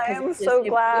much for that. I am so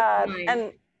glad.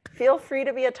 And feel free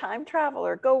to be a time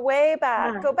traveler. Go way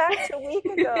back. Yeah. Go back to a week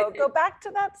ago. Go back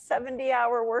to that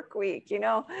 70-hour work week, you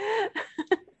know?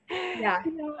 Yeah.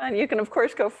 You know, and you can, of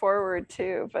course, go forward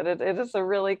too, but it is a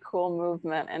really cool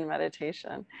movement in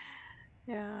meditation.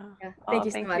 Yeah. Thank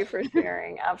you so much. Thank you for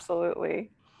sharing.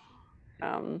 Absolutely.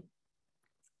 I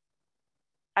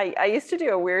used to do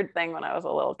a weird thing when I was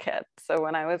a little kid. So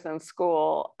when I was in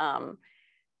school,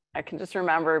 I can just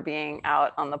remember being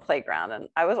out on the playground, and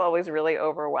I was always really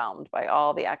overwhelmed by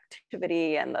all the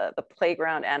activity, and the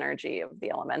playground energy of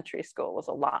the elementary school was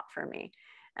a lot for me.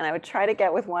 And I would try to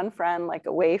get with one friend, like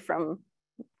away from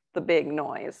the big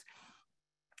noise.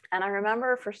 And I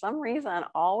remember for some reason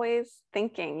always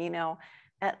thinking, you know,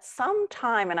 at some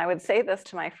time, and I would say this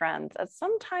to my friends, at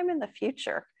some time in the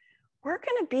future, we're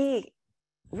going to be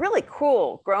really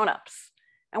cool grown-ups.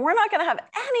 And we're not going to have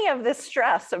any of this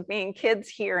stress of being kids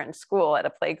here in school at a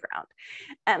playground.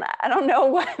 And I don't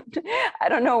know I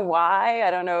don't know why.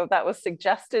 I don't know if that was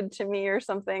suggested to me or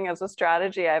something as a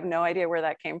strategy. I have no idea where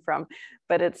that came from,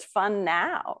 but it's fun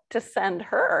now to send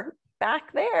her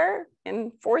back there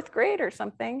in 4th grade or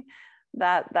something,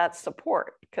 that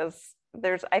support, because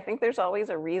I think there's always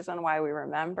a reason why we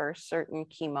remember certain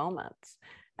key moments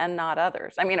and not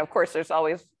others. I mean, of course, there's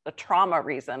always a trauma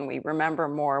reason we remember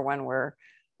more when we're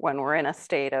in a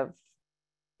state of,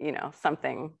 you know,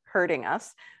 something hurting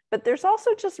us, but there's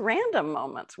also just random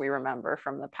moments we remember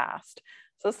from the past.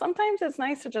 So sometimes it's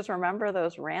nice to just remember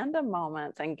those random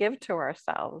moments and give to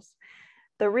ourselves.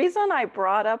 The reason I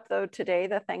brought up though today,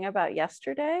 the thing about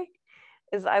yesterday,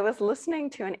 is I was listening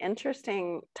to an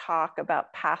interesting talk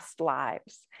about past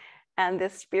lives. And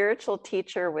this spiritual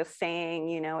teacher was saying,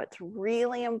 you know, it's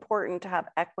really important to have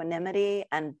equanimity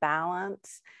and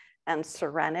balance and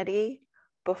serenity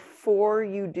before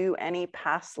you do any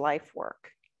past life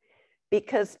work,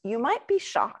 because you might be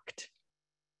shocked.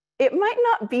 It might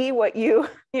not be what you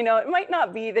know, it might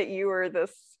not be that you were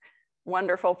this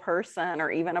wonderful person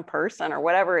or even a person or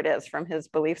whatever it is from his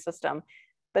belief system,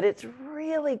 but it's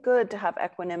really good to have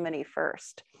equanimity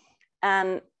first.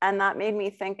 And that made me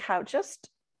think how just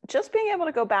being able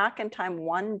to go back in time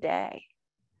one day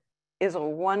is a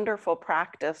wonderful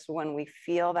practice when we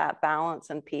feel that balance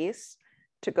and peace,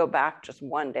 to go back just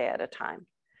one day at a time.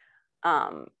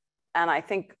 And I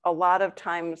think a lot of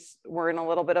times we're in a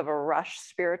little bit of a rush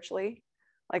spiritually,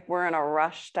 like we're in a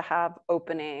rush to have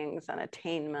openings and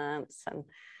attainments and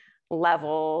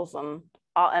levels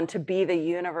and to be the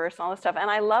universe and all this stuff.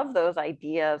 And I love those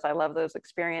ideas. I love those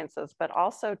experiences, but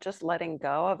also just letting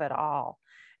go of it all.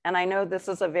 And I know this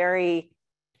is a very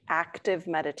active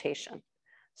meditation.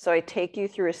 So I take you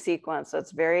through a sequence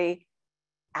that's very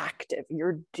active.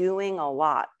 You're doing a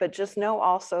lot, but just know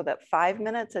also that 5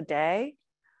 minutes a day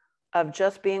of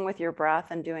just being with your breath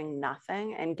and doing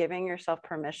nothing and giving yourself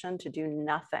permission to do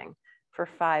nothing for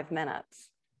 5 minutes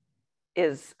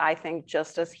is, I think,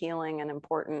 just as healing and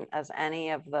important as any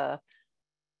of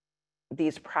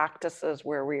these practices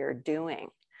where we are doing.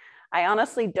 I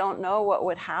honestly don't know what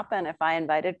would happen if I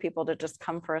invited people to just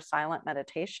come for a silent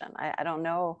meditation. I don't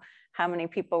know how many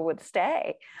people would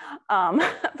stay,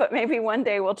 but maybe one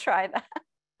day we'll try that.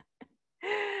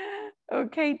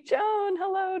 Okay, Joan.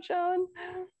 Hello, Joan.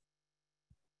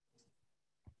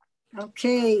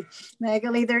 Okay,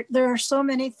 Magali, there are so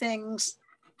many things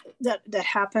that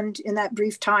happened in that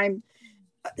brief time.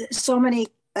 So many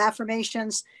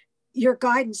affirmations. Your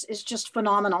guidance is just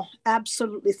phenomenal,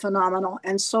 absolutely phenomenal.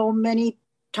 And so many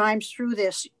times through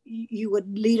this, you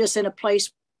would lead us in a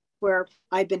place where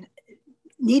I've been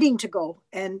needing to go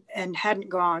and hadn't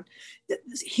gone. The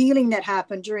healing that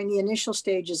happened during the initial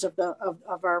stages of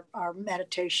our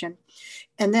meditation.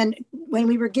 And then when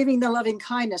we were giving the loving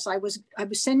kindness, I was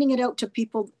sending it out to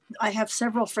people. I have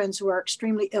several friends who are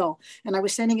extremely ill, and I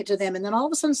was sending it to them. And then all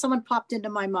of a sudden someone popped into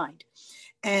my mind.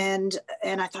 And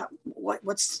I thought,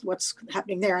 what's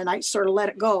happening there? And I sort of let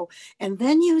it go. And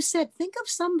then you said, think of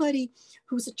somebody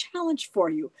who's a challenge for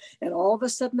you. And all of a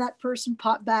sudden that person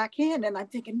popped back in, and I'm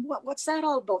thinking, what's that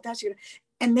all about?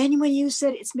 And then when you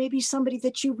said it's maybe somebody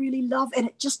that you really love,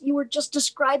 and you were just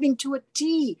describing to a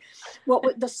T what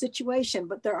was the situation,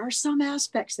 but there are some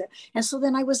aspects there. And so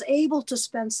then I was able to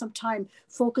spend some time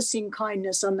focusing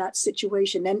kindness on that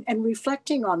situation and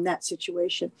reflecting on that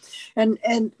situation.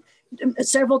 And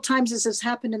several times as has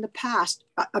happened in the past,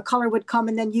 a color would come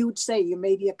and then you would say you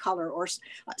may be a color, or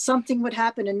something would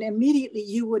happen and immediately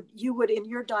you would in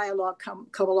your dialogue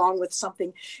come along with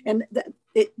something. And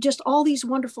it just, all these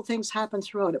wonderful things happen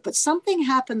throughout it. But something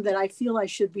happened that I feel I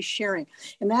should be sharing.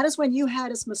 And that is when you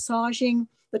had us massaging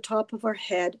the top of our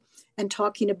head and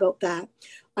talking about that.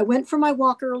 I went for my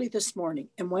walk early this morning.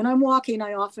 And when I'm walking,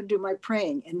 I often do my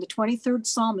praying. And the 23rd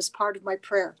Psalm is part of my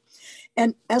prayer.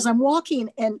 And as I'm walking,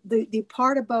 and the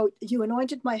part about you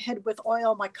anointed my head with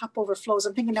oil, my cup overflows,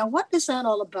 I'm thinking, now what is that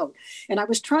all about? And I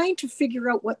was trying to figure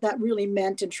out what that really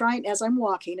meant, and trying as I'm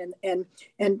walking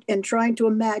and trying to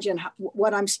imagine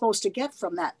what I'm supposed to get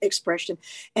from that expression.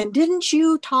 And didn't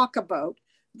you talk about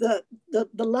the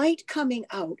light coming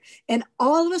out? And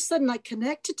all of a sudden I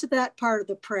connected to that part of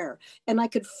the prayer, and I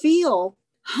could feel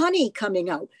honey coming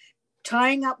out,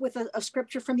 tying up with a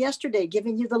scripture from yesterday,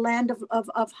 giving you the land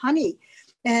of honey.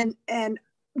 And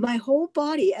my whole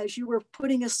body, as you were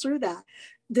putting us through that,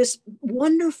 this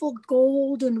wonderful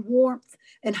golden warmth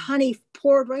and honey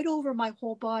poured right over my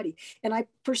whole body. And I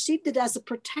perceived it as a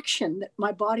protection, that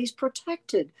my body's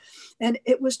protected. And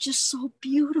it was just so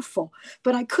beautiful.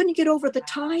 But I couldn't get over the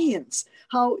tie-ins,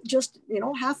 how just,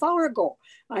 half hour ago,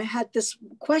 I had this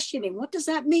questioning, what does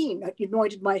that mean? I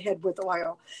anointed my head with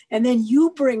oil. And then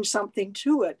you bring something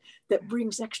to it that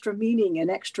brings extra meaning and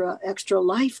extra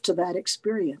life to that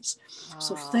experience.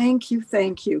 So thank you.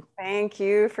 Thank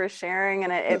you for sharing.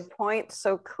 And it points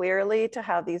so clearly to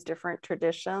how these different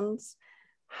traditions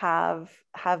have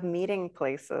meeting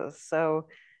places. So,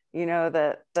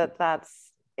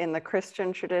 that's in the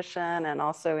Christian tradition, and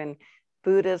also in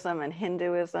Buddhism and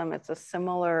Hinduism, it's a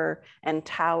similar, and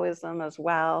Taoism as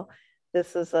well.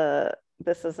 This is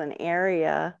an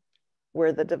area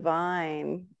where the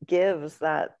divine gives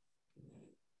that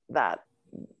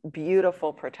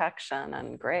beautiful protection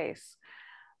and grace.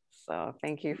 So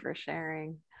thank you for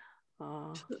sharing.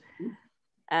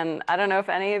 And I don't know if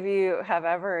any of you have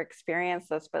ever experienced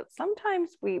this, but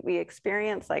sometimes we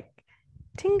experience like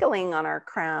tingling on our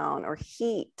crown, or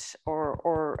heat,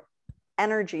 or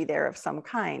energy there of some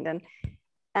kind.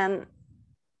 And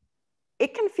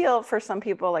it can feel for some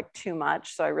people like too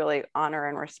much. So I really honor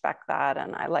and respect that.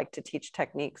 And I like to teach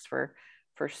techniques for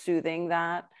soothing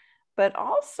that. But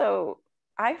also,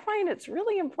 I find it's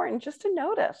really important just to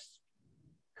notice,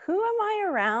 who am I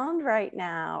around right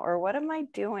now? Or what am I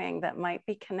doing that might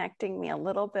be connecting me a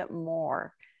little bit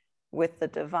more with the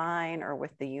divine or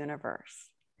with the universe.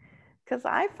 Because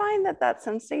I find that that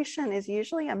sensation is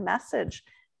usually a message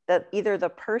that either the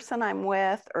person I'm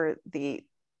with or the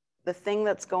thing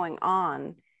that's going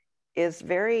on is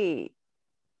very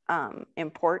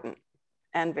important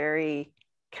and very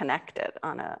connected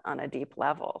on a deep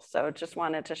level. So just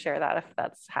wanted to share that if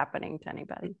that's happening to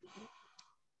anybody.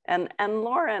 And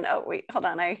Lauren, oh wait, hold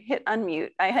on, I hit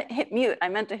unmute. I hit mute, I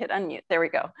meant to hit unmute. There we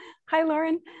go. Hi,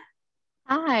 Lauren.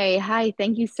 Hi.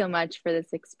 Thank you so much for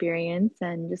this experience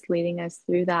and just leading us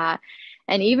through that.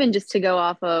 And even just to go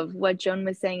off of what Joan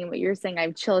was saying and what you're saying, I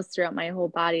have chills throughout my whole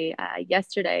body.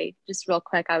 Yesterday, just real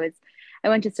quick, I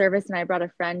went to service and I brought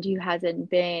a friend who hasn't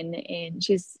been in,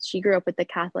 she grew up with the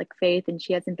Catholic faith and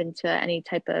she hasn't been to any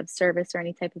type of service or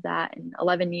any type of that in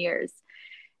 11 years.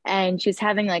 And she was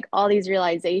having like all these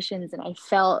realizations and I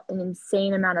felt an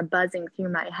insane amount of buzzing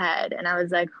through my head. And I was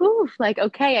like, whew, like,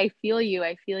 okay, I feel you.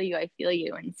 And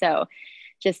so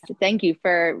just thank you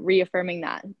for reaffirming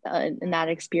that in that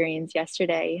experience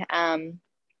yesterday.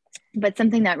 But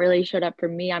something that really showed up for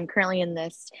me, I'm currently in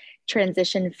this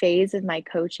transition phase of my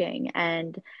coaching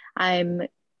and I'm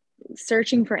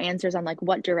searching for answers on like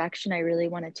what direction I really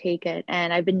want to take it.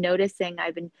 And I've been noticing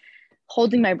I've been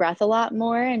holding my breath a lot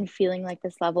more and feeling like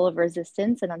this level of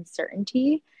resistance and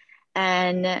uncertainty.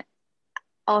 And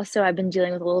also I've been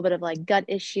dealing with a little bit of like gut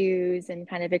issues and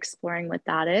kind of exploring what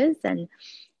that is. And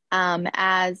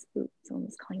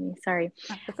someone's calling me, sorry.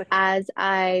 As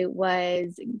I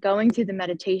was going through the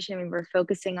meditation, we were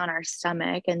focusing on our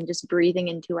stomach and just breathing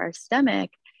into our stomach.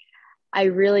 I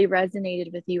really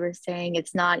resonated with you were saying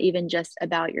it's not even just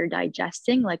about your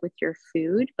digesting, like with your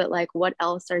food, but like what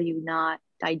else are you not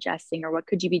digesting, or what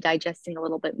could you be digesting a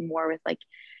little bit more with like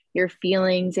your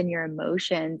feelings and your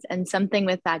emotions? And something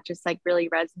with that just like really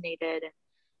resonated,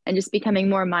 and just becoming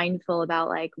more mindful about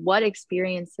like what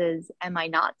experiences am I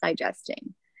not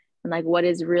digesting, and like what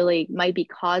is really might be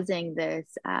causing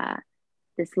this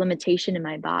this limitation in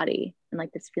my body and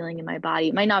like this feeling in my body.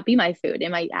 It might not be my food.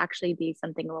 It might actually be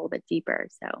something a little bit deeper.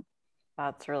 So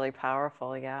that's really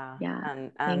powerful. Yeah.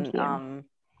 And thank you.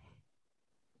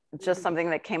 Just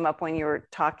something that came up when you were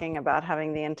talking about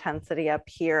having the intensity up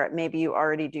here. Maybe you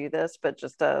already do this, but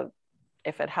just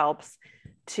if it helps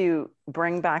to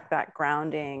bring back that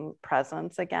grounding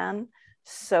presence again,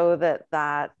 so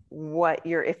that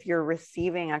if you're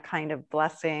receiving a kind of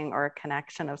blessing or a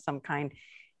connection of some kind,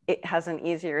 it has an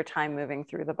easier time moving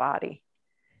through the body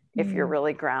if you're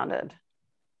really grounded.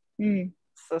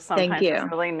 So sometimes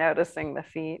it's really noticing the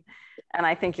feet. And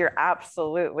I think you're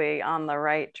absolutely on the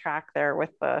right track there with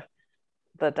the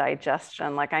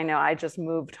digestion. Like I know I just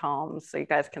moved home, so you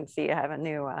guys can see I have a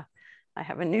new,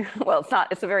 well,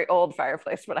 it's a very old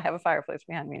fireplace, but I have a fireplace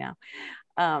behind me now.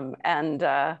 All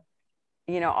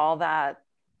that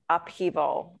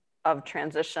upheaval of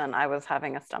transition, I was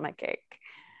having a stomach ache.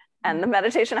 And the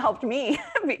meditation helped me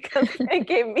because it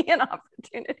gave me an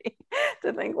opportunity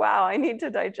to think, wow, I need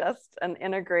to digest and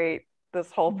integrate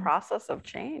this whole process of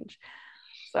change.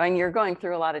 So, and you're going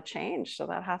through a lot of change, so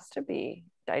that has to be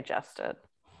digested.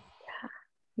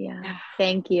 Yeah.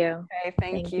 Thank you. Okay,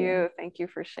 thank you. Thank you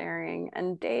for sharing.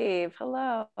 And Dave,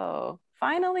 hello.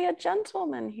 Finally a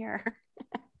gentleman here.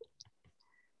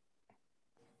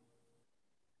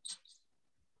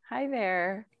 Hi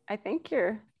there. I think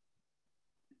you're,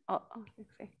 let's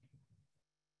see.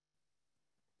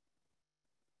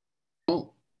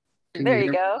 Oh, there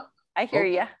you go. I hear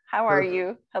you. How are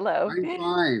you? Hello. I'm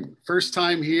fine. First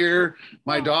time here.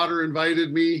 My daughter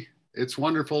invited me. It's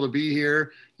wonderful to be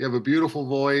here. You have a beautiful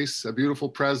voice, a beautiful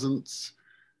presence.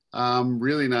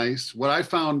 Really nice. What I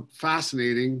found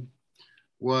fascinating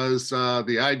was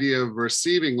the idea of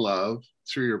receiving love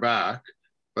through your back,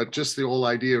 but just the whole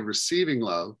idea of receiving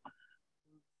love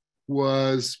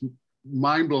was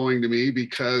mind-blowing to me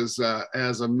because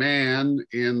as a man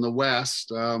in the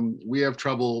West, we have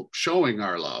trouble showing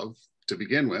our love to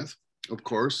begin with, of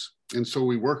course. And so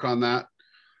we work on that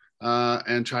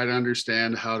and try to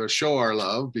understand how to show our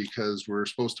love because we're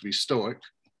supposed to be stoic.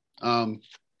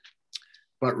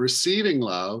 But receiving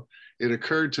love, it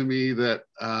occurred to me that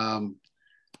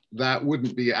that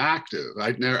wouldn't be active.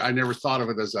 I never thought of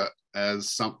it as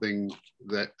something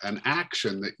an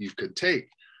action that you could take.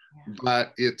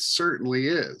 But it certainly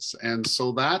is. And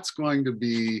so that's going to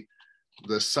be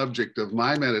the subject of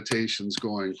my meditations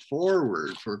going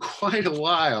forward for quite a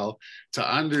while, to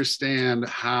understand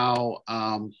how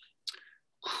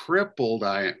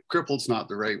crippled's not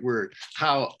the right word,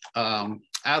 how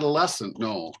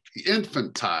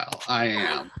infantile I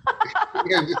am.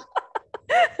 And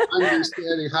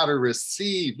understanding how to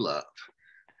receive love.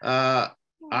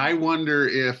 I wonder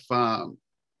if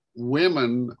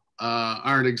women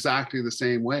aren't exactly the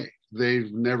same way.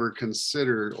 They've never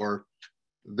considered, or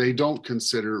they don't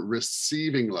consider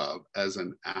receiving love as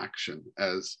an action,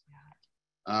 as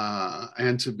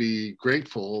and to be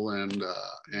grateful and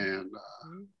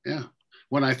yeah.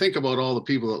 When I think about all the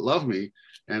people that love me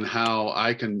and how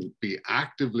I can be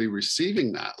actively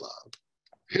receiving that love,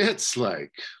 it's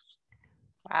like,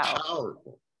 wow,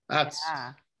 powerful.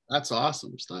 That's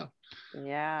awesome stuff.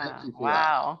 Yeah. Thank you for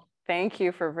Wow. Thank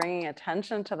you for bringing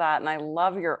attention to that. And I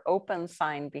love your open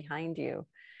sign behind you.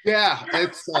 Yeah,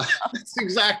 it's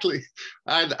exactly.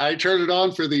 I turn it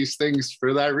on for these things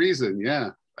for that reason. Yeah,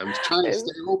 I'm trying to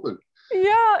stay open.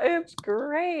 Yeah, it's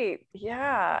great.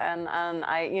 Yeah, and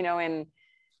I,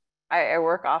 I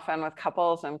work often with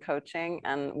couples and coaching,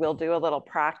 and we'll do a little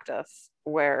practice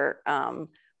where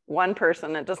one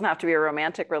person, it doesn't have to be a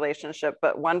romantic relationship,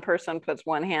 but one person puts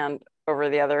one hand over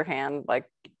the other hand, like,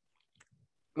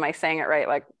 am I saying it right?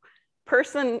 Like,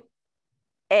 person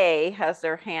A has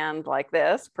their hand like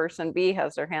this, person B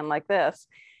has their hand like this,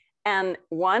 and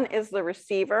one is the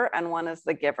receiver and one is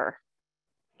the giver.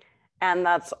 And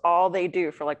that's all they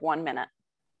do for like 1 minute,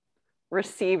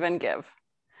 receive and give.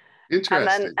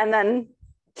 Interesting. And then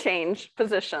change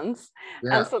positions.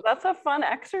 Yeah. And so that's a fun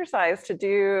exercise to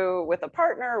do with a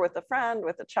partner, with a friend,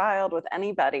 with a child, with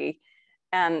anybody.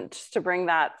 And just to bring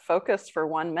that focus for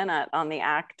 1 minute on the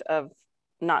act of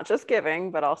not just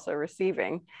giving, but also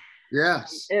receiving.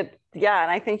 Yes. Yeah.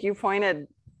 And I think you pointed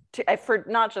to, for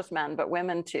not just men, but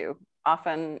women too.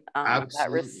 Often that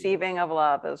receiving of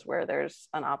love is where there's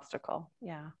an obstacle.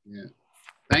 Yeah. Yeah.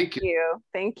 Thank you.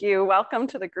 Thank you. Welcome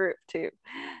to the group too.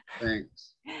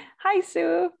 Thanks. Hi,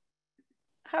 Sue.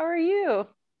 How are you?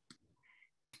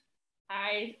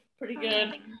 Hi, pretty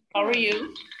good. How are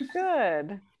you?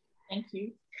 Good. Thank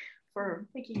you for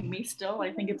picking me still.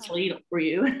 I think it's late for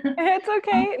you. It's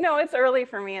okay. No, it's early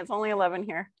for me. It's only 11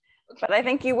 here. But I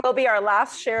think you will be our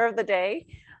last share of the day.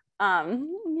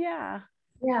 Yeah.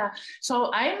 Yeah,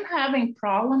 so I'm having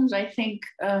problems. I think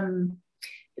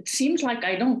it seems like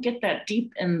I don't get that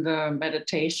deep in the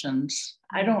meditations.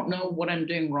 I don't know what I'm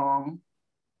doing wrong.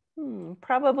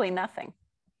 Probably nothing.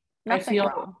 Nothing I feel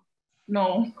wrong.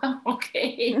 No.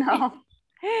 Okay. No.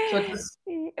 So just,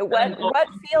 what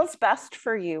feels best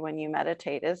for you when you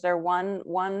meditate? Is there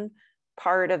one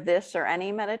part of this or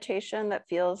any meditation that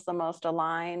feels the most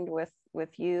aligned with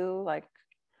you? Like,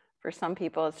 for some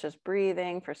people, it's just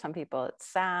breathing. For some people, it's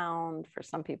sound. For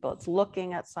some people, it's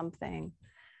looking at something.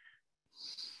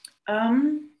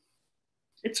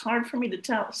 It's hard for me to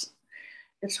tell.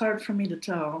 It's hard for me to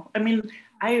tell. I mean,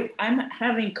 I'm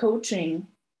having coaching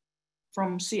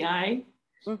from CI,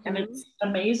 and it's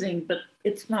amazing, but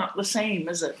it's not the same,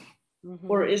 is it?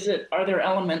 Or are there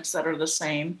elements that are the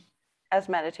same? As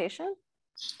meditation?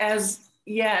 As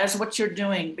what you're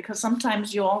doing, because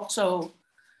sometimes you also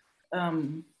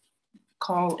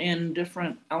call in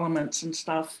different elements and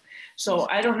stuff. So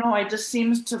I don't know, it just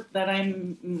seems that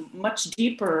I'm much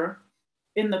deeper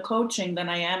in the coaching than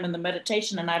I am in the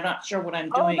meditation, and I'm not sure what I'm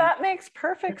doing. Oh, that makes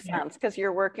perfect sense, because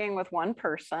you're working with one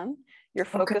person, you're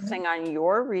focusing on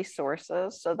your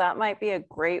resources. So that might be a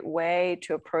great way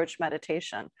to approach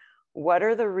meditation. What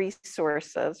are the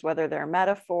resources, whether they're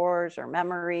metaphors or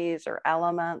memories or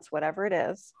elements, whatever it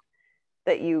is,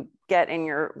 that you get in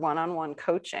your one-on-one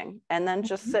coaching, and then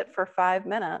just sit for 5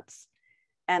 minutes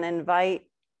and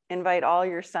invite all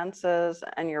your senses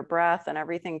and your breath and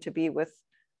everything to be with,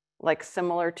 like,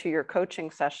 similar to your coaching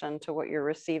session, to what you're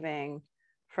receiving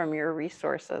from your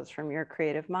resources, from your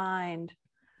creative mind.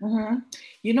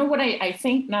 You know what I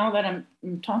think, now that I'm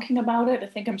talking about it, I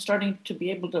think I'm starting to be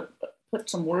able to put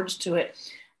some words to it.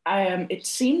 It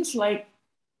seems like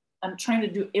I'm trying to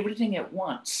do everything at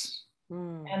once.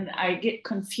 And I get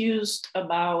confused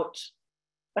about,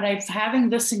 but I'm having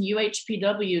this in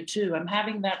UHPW too. I'm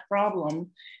having that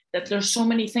problem that there's so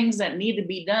many things that need to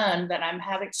be done that I'm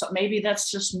having. So maybe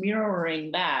that's just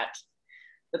mirroring that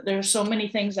there's so many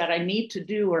things that I need to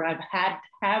do, or I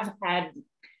have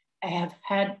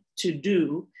had to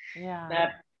do,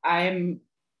 that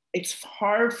it's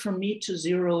hard for me to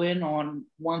zero in on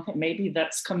one thing. Maybe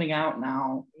that's coming out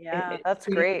now. Yeah, that's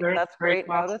great. That's great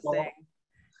noticing.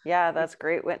 Yeah, that's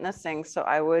great witnessing. So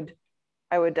I would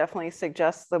definitely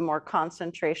suggest the more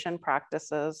concentration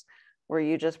practices, where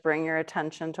you just bring your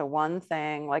attention to one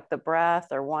thing, like the breath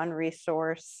or one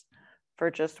resource, for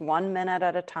just 1 minute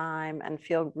at a time, and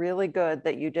feel really good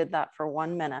that you did that for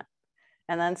 1 minute,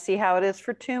 and then see how it is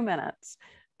for 2 minutes.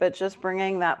 But just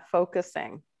bringing that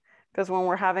focusing, because when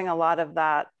we're having a lot of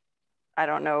that, I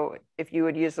don't know if you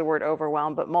would use the word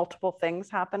overwhelm, but multiple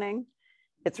things happening,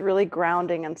 it's really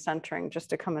grounding and centering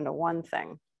just to come into one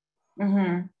thing.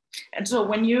 And so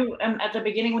when you, at the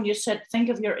beginning, when you said, think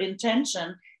of your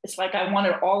intention, it's like I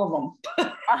wanted all of them.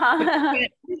 You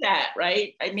can't do that,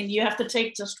 right? I mean, you have to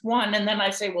take just one, and then I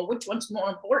say, well, which one's more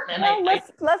important? And well,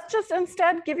 let's just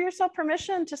instead give yourself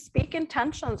permission to speak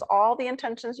intentions, all the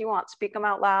intentions you want. Speak them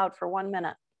out loud for 1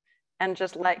 minute, and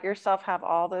just let yourself have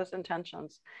all those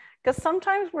intentions. Because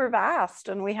sometimes we're vast,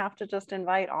 and we have to just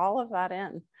invite all of that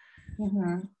in.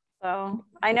 Mm-hmm. So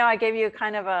I know I gave you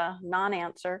kind of a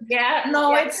non-answer. Yeah,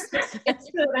 no, it's good.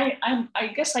 I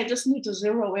guess I just need to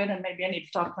zero in, and maybe I need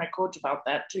to talk to my coach about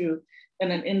that too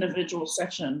in an individual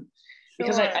session,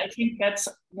 because Sure. I think that's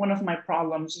one of my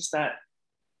problems, is that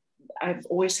I've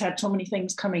always had so many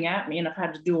things coming at me, and I've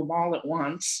had to do them all at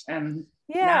once. And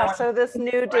Yeah, now so this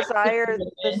new desire,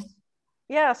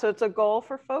 yeah, so it's a goal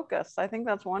for focus. I think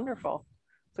that's wonderful.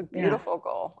 It's a beautiful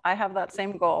goal. I have that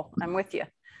same goal. I'm with you.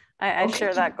 I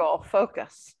share that goal,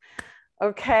 focus.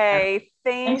 Okay,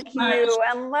 thank you.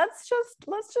 And let's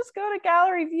just go to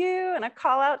gallery view, and a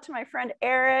call out to my friend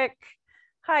Eric.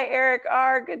 Hi, Eric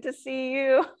R, good to see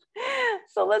you.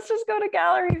 So let's just go to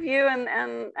gallery view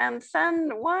and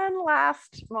send one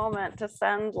last moment to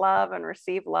send love and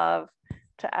receive love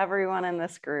to everyone in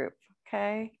this group,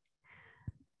 okay?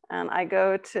 And I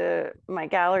go to my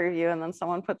gallery view, and then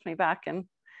someone puts me back in.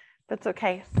 That's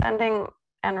okay, sending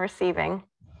and receiving.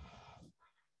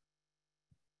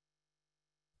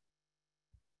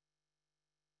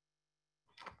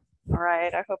 All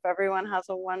right, I hope everyone has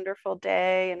a wonderful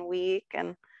day and week,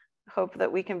 and hope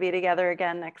that we can be together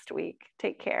again next week.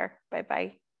 Take care.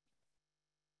 Bye-bye.